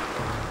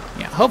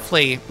yeah,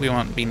 hopefully we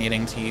won't be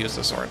needing to use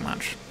the sword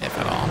much, if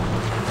at all.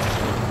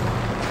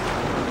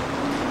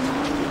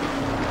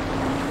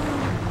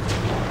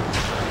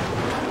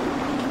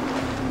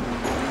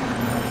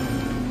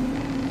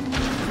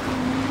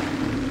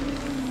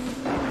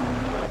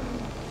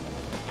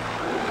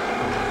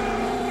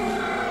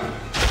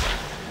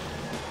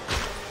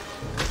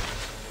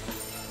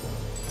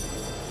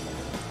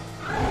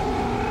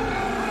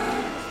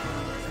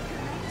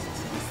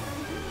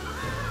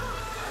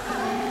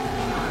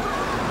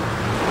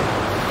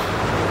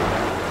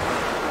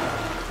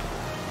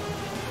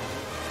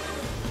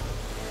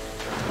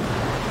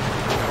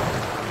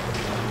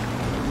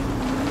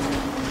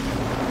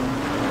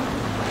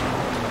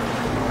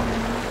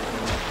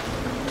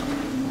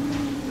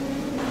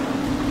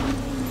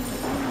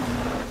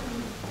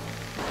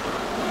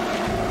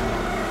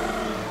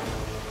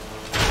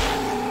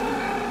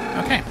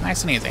 Okay,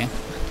 nice and easy.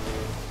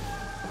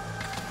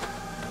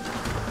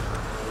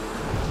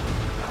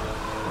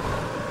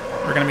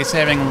 We're going to be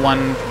saving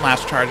one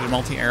last charge of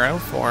multi-arrow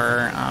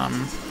for,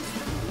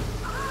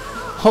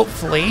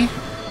 hopefully,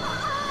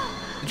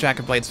 the Jack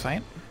of Blades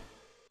fight.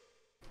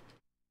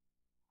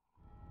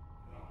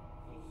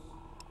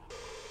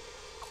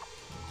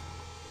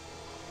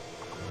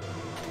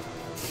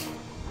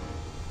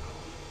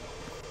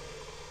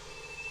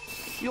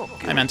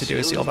 I meant to do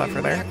a seal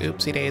buffer there.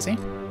 Oopsie daisy.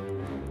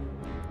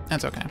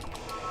 That's okay.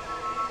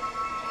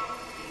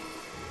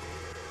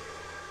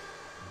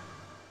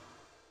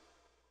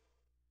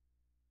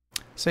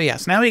 So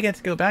yes, now we get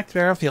to go back to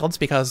Barrowfields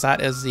because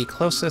that is the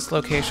closest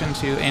location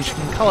to Ancient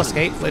Cullis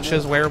Gate, which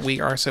is where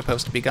we are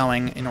supposed to be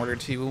going in order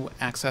to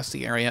access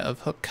the area of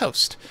Hook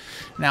Coast.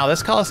 Now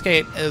this Cullis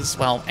Gate is,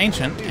 well,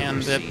 ancient,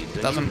 and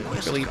it doesn't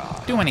really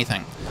do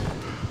anything.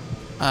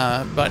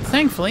 But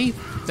thankfully,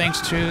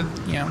 thanks to,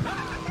 you know,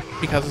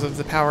 because of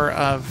the power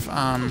of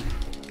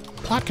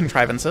plot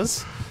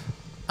contrivances,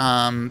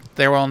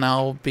 there will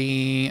now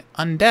be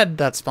undead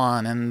that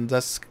spawn, and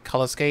this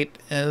Cullis Gate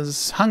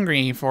is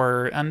hungry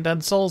for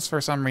undead souls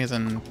for some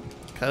reason,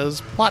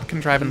 because plot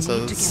contrivances.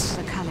 You need to get to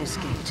the Cullis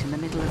Gate in the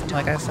middle of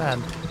like I said.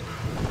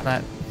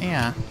 But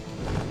yeah.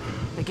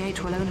 The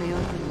gate will only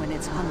open when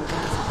its hunger for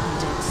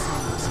undead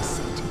souls is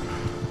sated.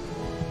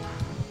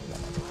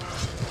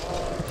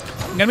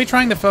 I'm gonna be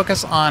trying to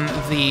focus on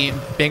the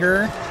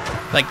bigger,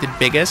 like the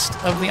biggest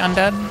of the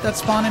undead that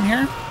spawn in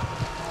here,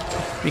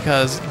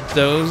 because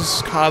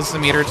those cause the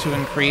meter to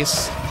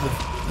increase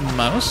the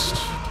most.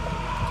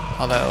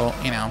 Although,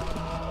 you know,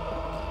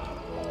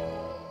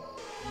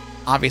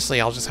 obviously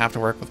I'll just have to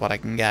work with what I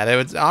can get. It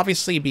would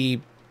obviously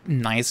be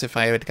nice if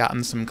I had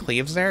gotten some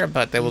cleaves there,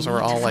 but those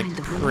were all like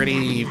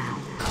pretty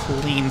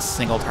clean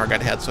single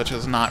target hits, which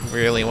is not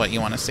really what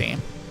you want to see.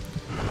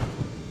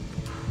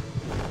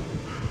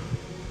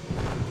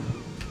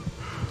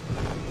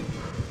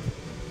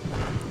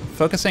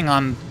 Focusing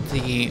on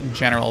the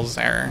generals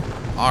there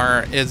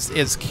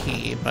is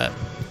key, but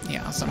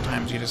yeah,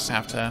 sometimes you just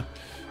have to,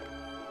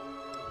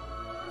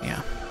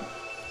 yeah,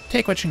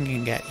 take what you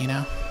can get, you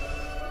know?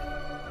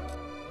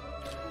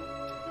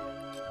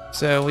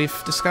 So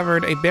we've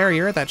discovered a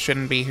barrier that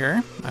shouldn't be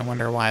here. I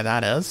wonder why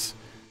that is.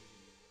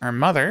 Our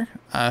mother,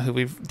 who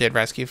we did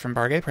rescue from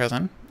Bargate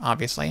Prison,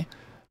 obviously,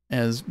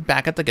 is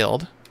back at the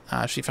guild.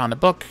 She found a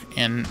book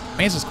in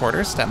Maze's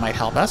quarters that might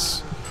help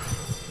us.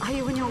 Are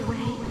you in your way?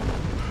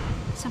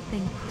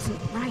 Something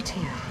isn't right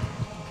here.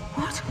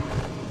 What?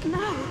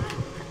 No!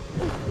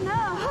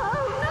 No!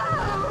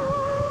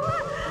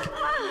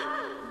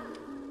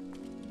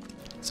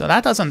 So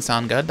that doesn't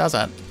sound good, does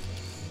it?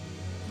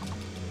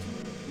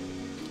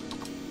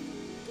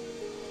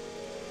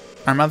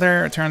 Our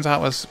mother, it turns out,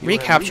 was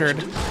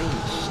recaptured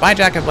by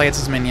Jack of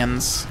Blades'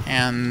 minions,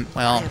 and,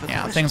 well,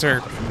 yeah, things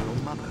are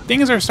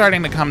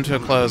starting to come to a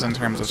close in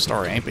terms of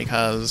story,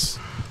 because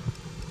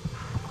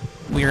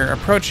we're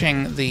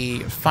approaching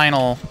the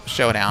final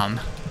showdown.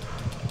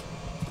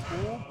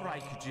 All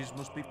breakages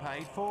must be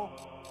paid for.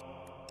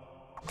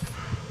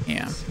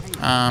 Yeah.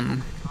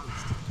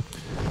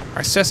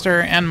 Our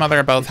sister and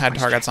mother both had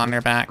targets on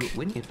their back.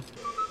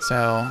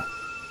 So,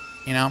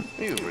 you know,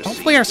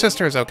 hopefully our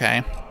sister is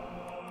okay.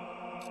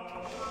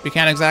 We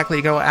can't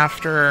exactly go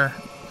after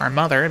our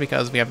mother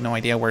because we have no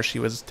idea where she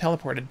was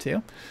teleported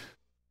to.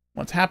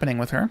 What's happening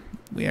with her?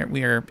 We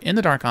are in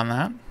the dark on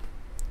that.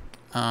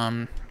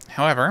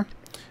 However,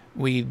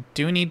 we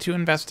do need to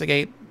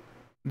investigate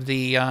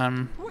the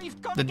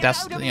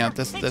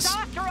this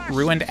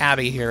ruined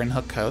abbey here in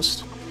Hook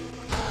Coast,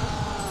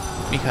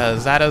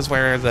 because that is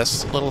where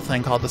this little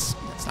thing called this.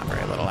 It's not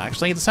very little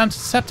actually. The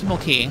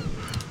Septimal Key,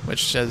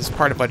 which is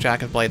part of what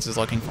Jack of Blades is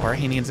looking for.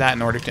 He needs that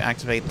in order to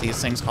activate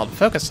these things called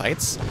focus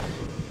sights,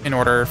 in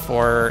order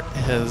for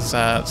his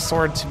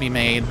sword to be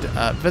made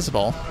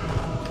visible.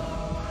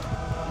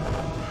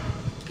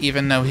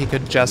 Even though he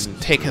could just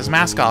take his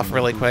mask off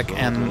really quick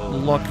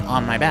and look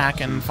on my back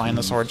and find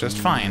the sword just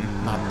fine.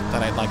 Not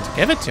that I'd like to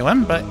give it to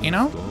him, but, you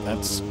know,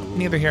 that's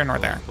neither here nor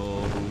there.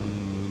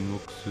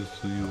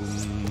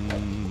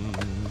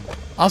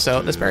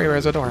 Also, this barrier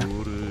is a door.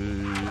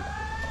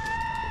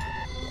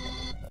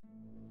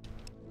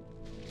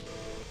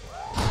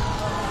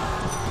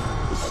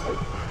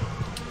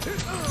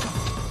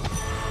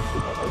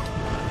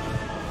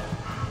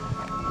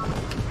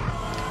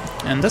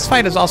 And this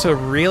fight is also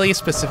really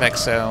specific,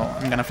 so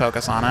I'm going to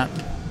focus on it.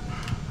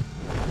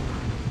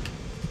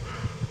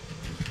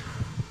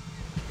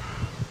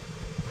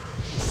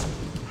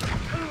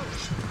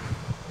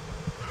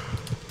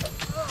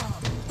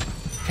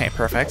 Okay,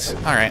 perfect.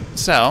 Alright,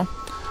 so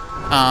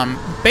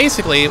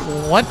basically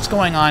what's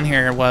going on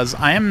here was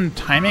I am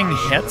timing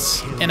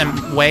hits in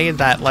a way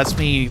that lets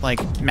me, like,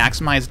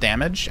 maximize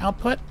damage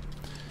output.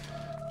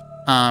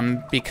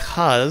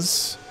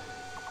 Because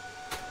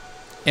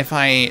if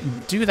I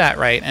do that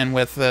right, and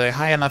with the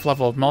high enough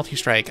level of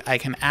multi-strike, I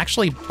can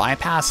actually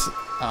bypass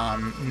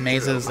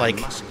Maze's, like,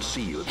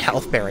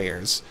 health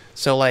barriers.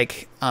 So,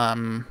 like,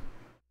 Arachnox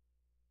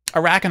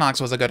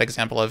was a good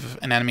example of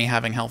an enemy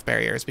having health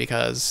barriers,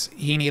 because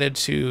he needed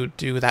to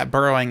do that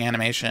burrowing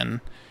animation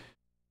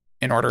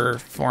in order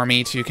for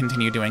me to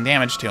continue doing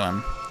damage to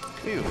him.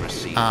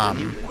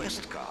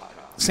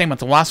 Same with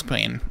the Wasp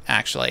Queen,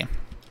 actually.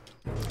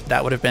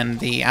 That would have been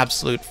the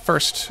absolute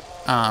first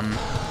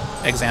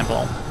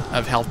example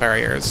of health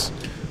barriers,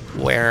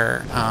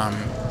 where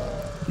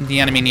the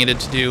enemy needed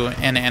to do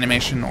an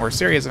animation or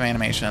series of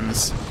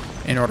animations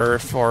in order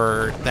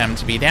for them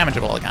to be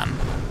damageable again.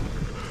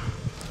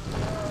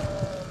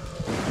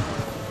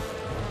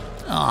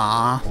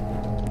 Aww.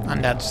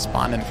 Undead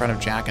spawned in front of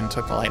Jack and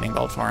took the lightning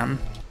bolt for him.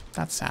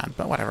 That's sad,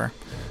 but whatever.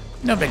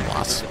 No big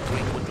loss.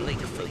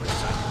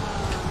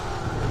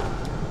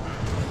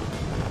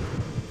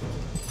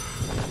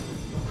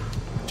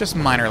 Just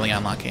minorly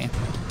unlucky.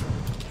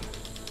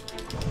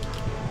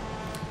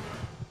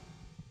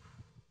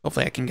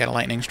 Hopefully I can get a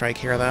lightning strike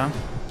here, though.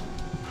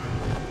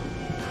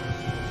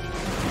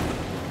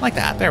 Like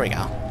that, there we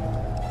go.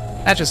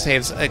 That just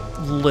saves a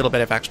little bit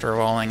of extra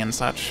rolling and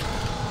such.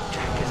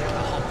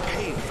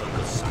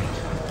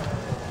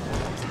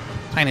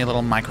 Tiny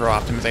little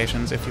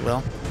micro-optimizations, if you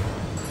will.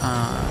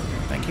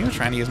 Thank you,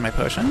 trying to use my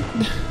potion.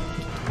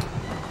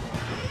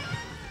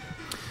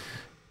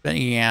 But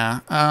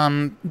yeah,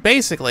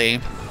 basically,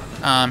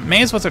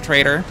 Maze was a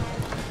traitor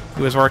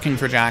who was working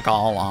for Jack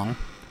all along,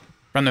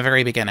 from the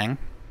very beginning.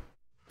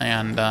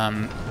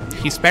 And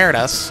he spared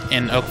us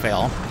in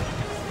Oakvale.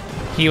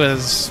 He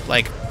was,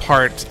 like,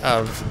 part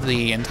of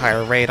the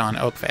entire raid on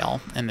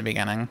Oakvale in the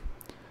beginning.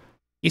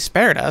 He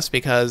spared us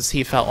because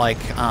he felt like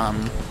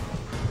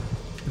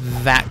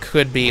that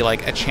could be,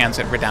 like, a chance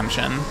at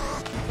redemption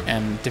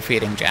and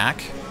defeating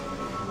Jack.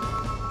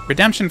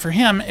 Redemption for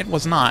him, it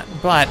was not,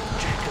 but,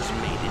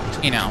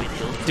 you know,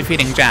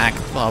 defeating Jack,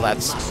 well,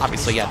 that's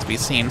obviously yet to be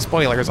seen.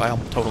 Spoilers, I'll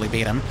totally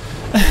beat him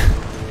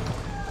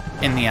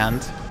in the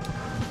end.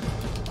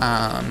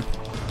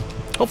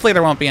 Hopefully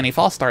there won't be any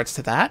false starts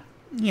to that.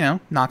 You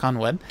know, knock on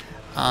wood.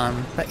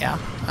 But yeah.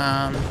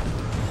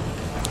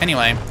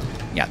 Anyway,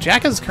 yeah,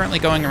 Jack is currently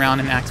going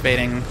around and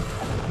activating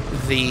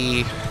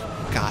the...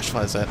 Gosh,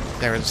 what is it?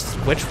 There's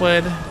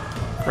Witchwood,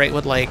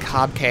 Greatwood Lake,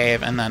 Hob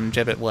Cave, and then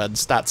Gibbet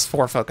Woods. That's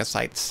 4 focus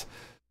sites.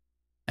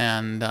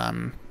 And,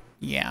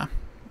 yeah.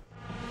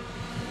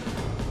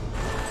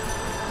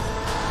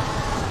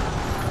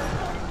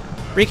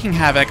 Wreaking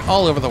havoc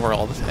all over the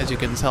world, as you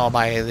can tell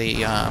by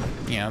the,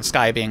 you know,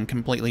 sky being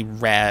completely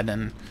red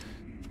and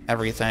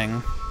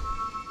everything.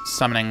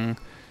 Summoning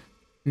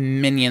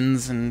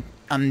minions and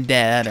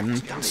undead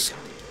and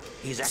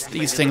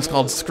these things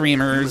called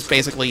screamers,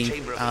 basically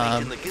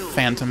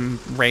phantom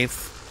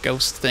wraith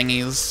ghost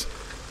thingies.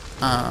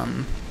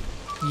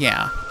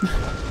 Yeah.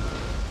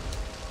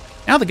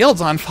 Now the guild's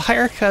on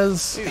fire,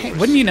 because, hey,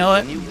 wouldn't you know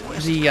it,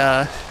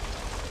 the,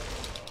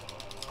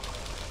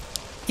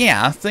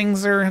 yeah,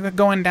 things are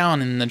going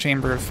down in the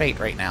Chamber of Fate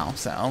right now,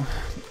 so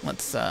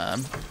let's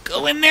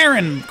go in there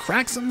and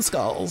crack some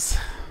skulls.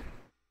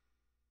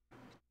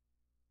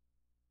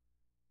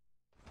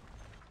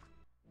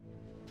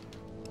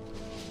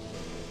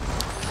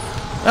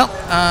 Well,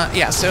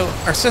 yeah, so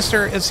our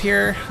sister is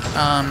here.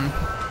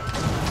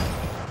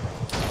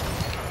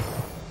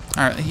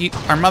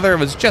 Our mother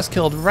was just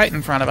killed right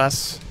in front of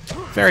us.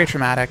 Very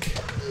traumatic.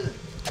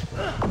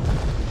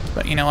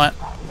 But you know what?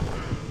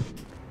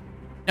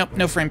 Nope,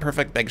 no frame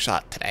perfect big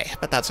shot today,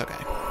 but that's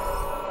okay.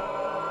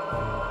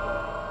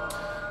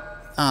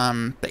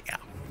 But yeah.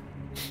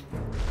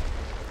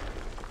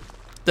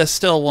 This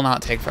still will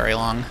not take very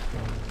long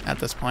at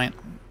this point,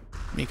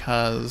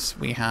 because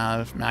we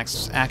have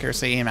max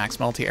accuracy, max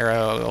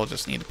multi-arrow. We'll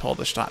just need to pull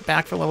the shot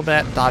back for a little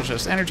bit, dodge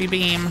this energy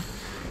beam,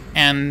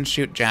 and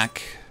shoot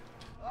Jack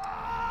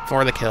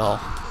for the kill.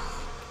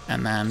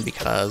 And then,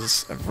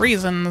 because of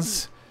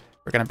reasons,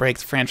 we're going to break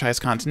the franchise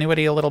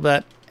continuity a little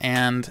bit,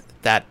 and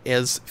that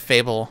is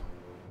Fable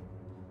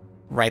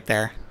right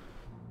there.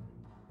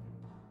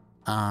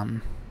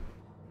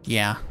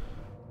 Yeah.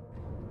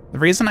 The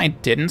reason I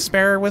didn't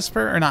spare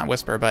Whisper, or not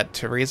Whisper, but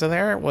Teresa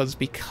there, was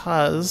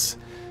because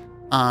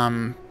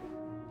when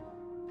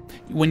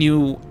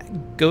you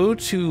go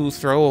to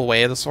throw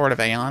away the Sword of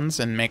Aeons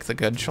and make the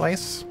good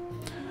choice,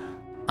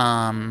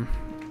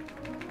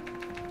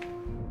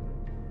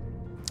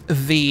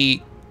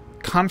 the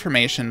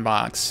confirmation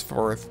box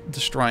for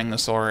destroying the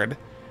sword,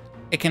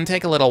 it can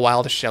take a little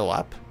while to show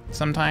up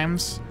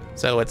sometimes,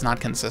 so it's not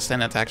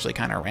consistent, it's actually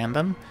kind of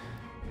random.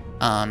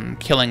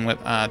 Killing with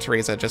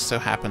Teresa just so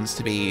happens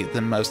to be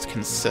the most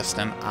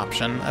consistent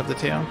option of the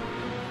two.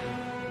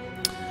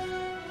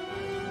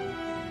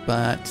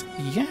 But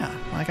yeah,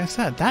 like I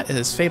said, that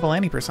is Fable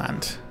Any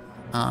 %.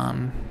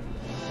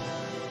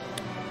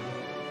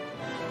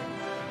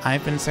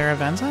 I've been Sarah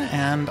Venza,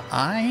 and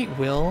I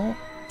will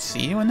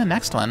see you in the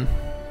next one.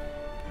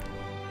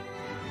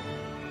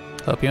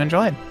 Hope you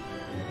enjoyed.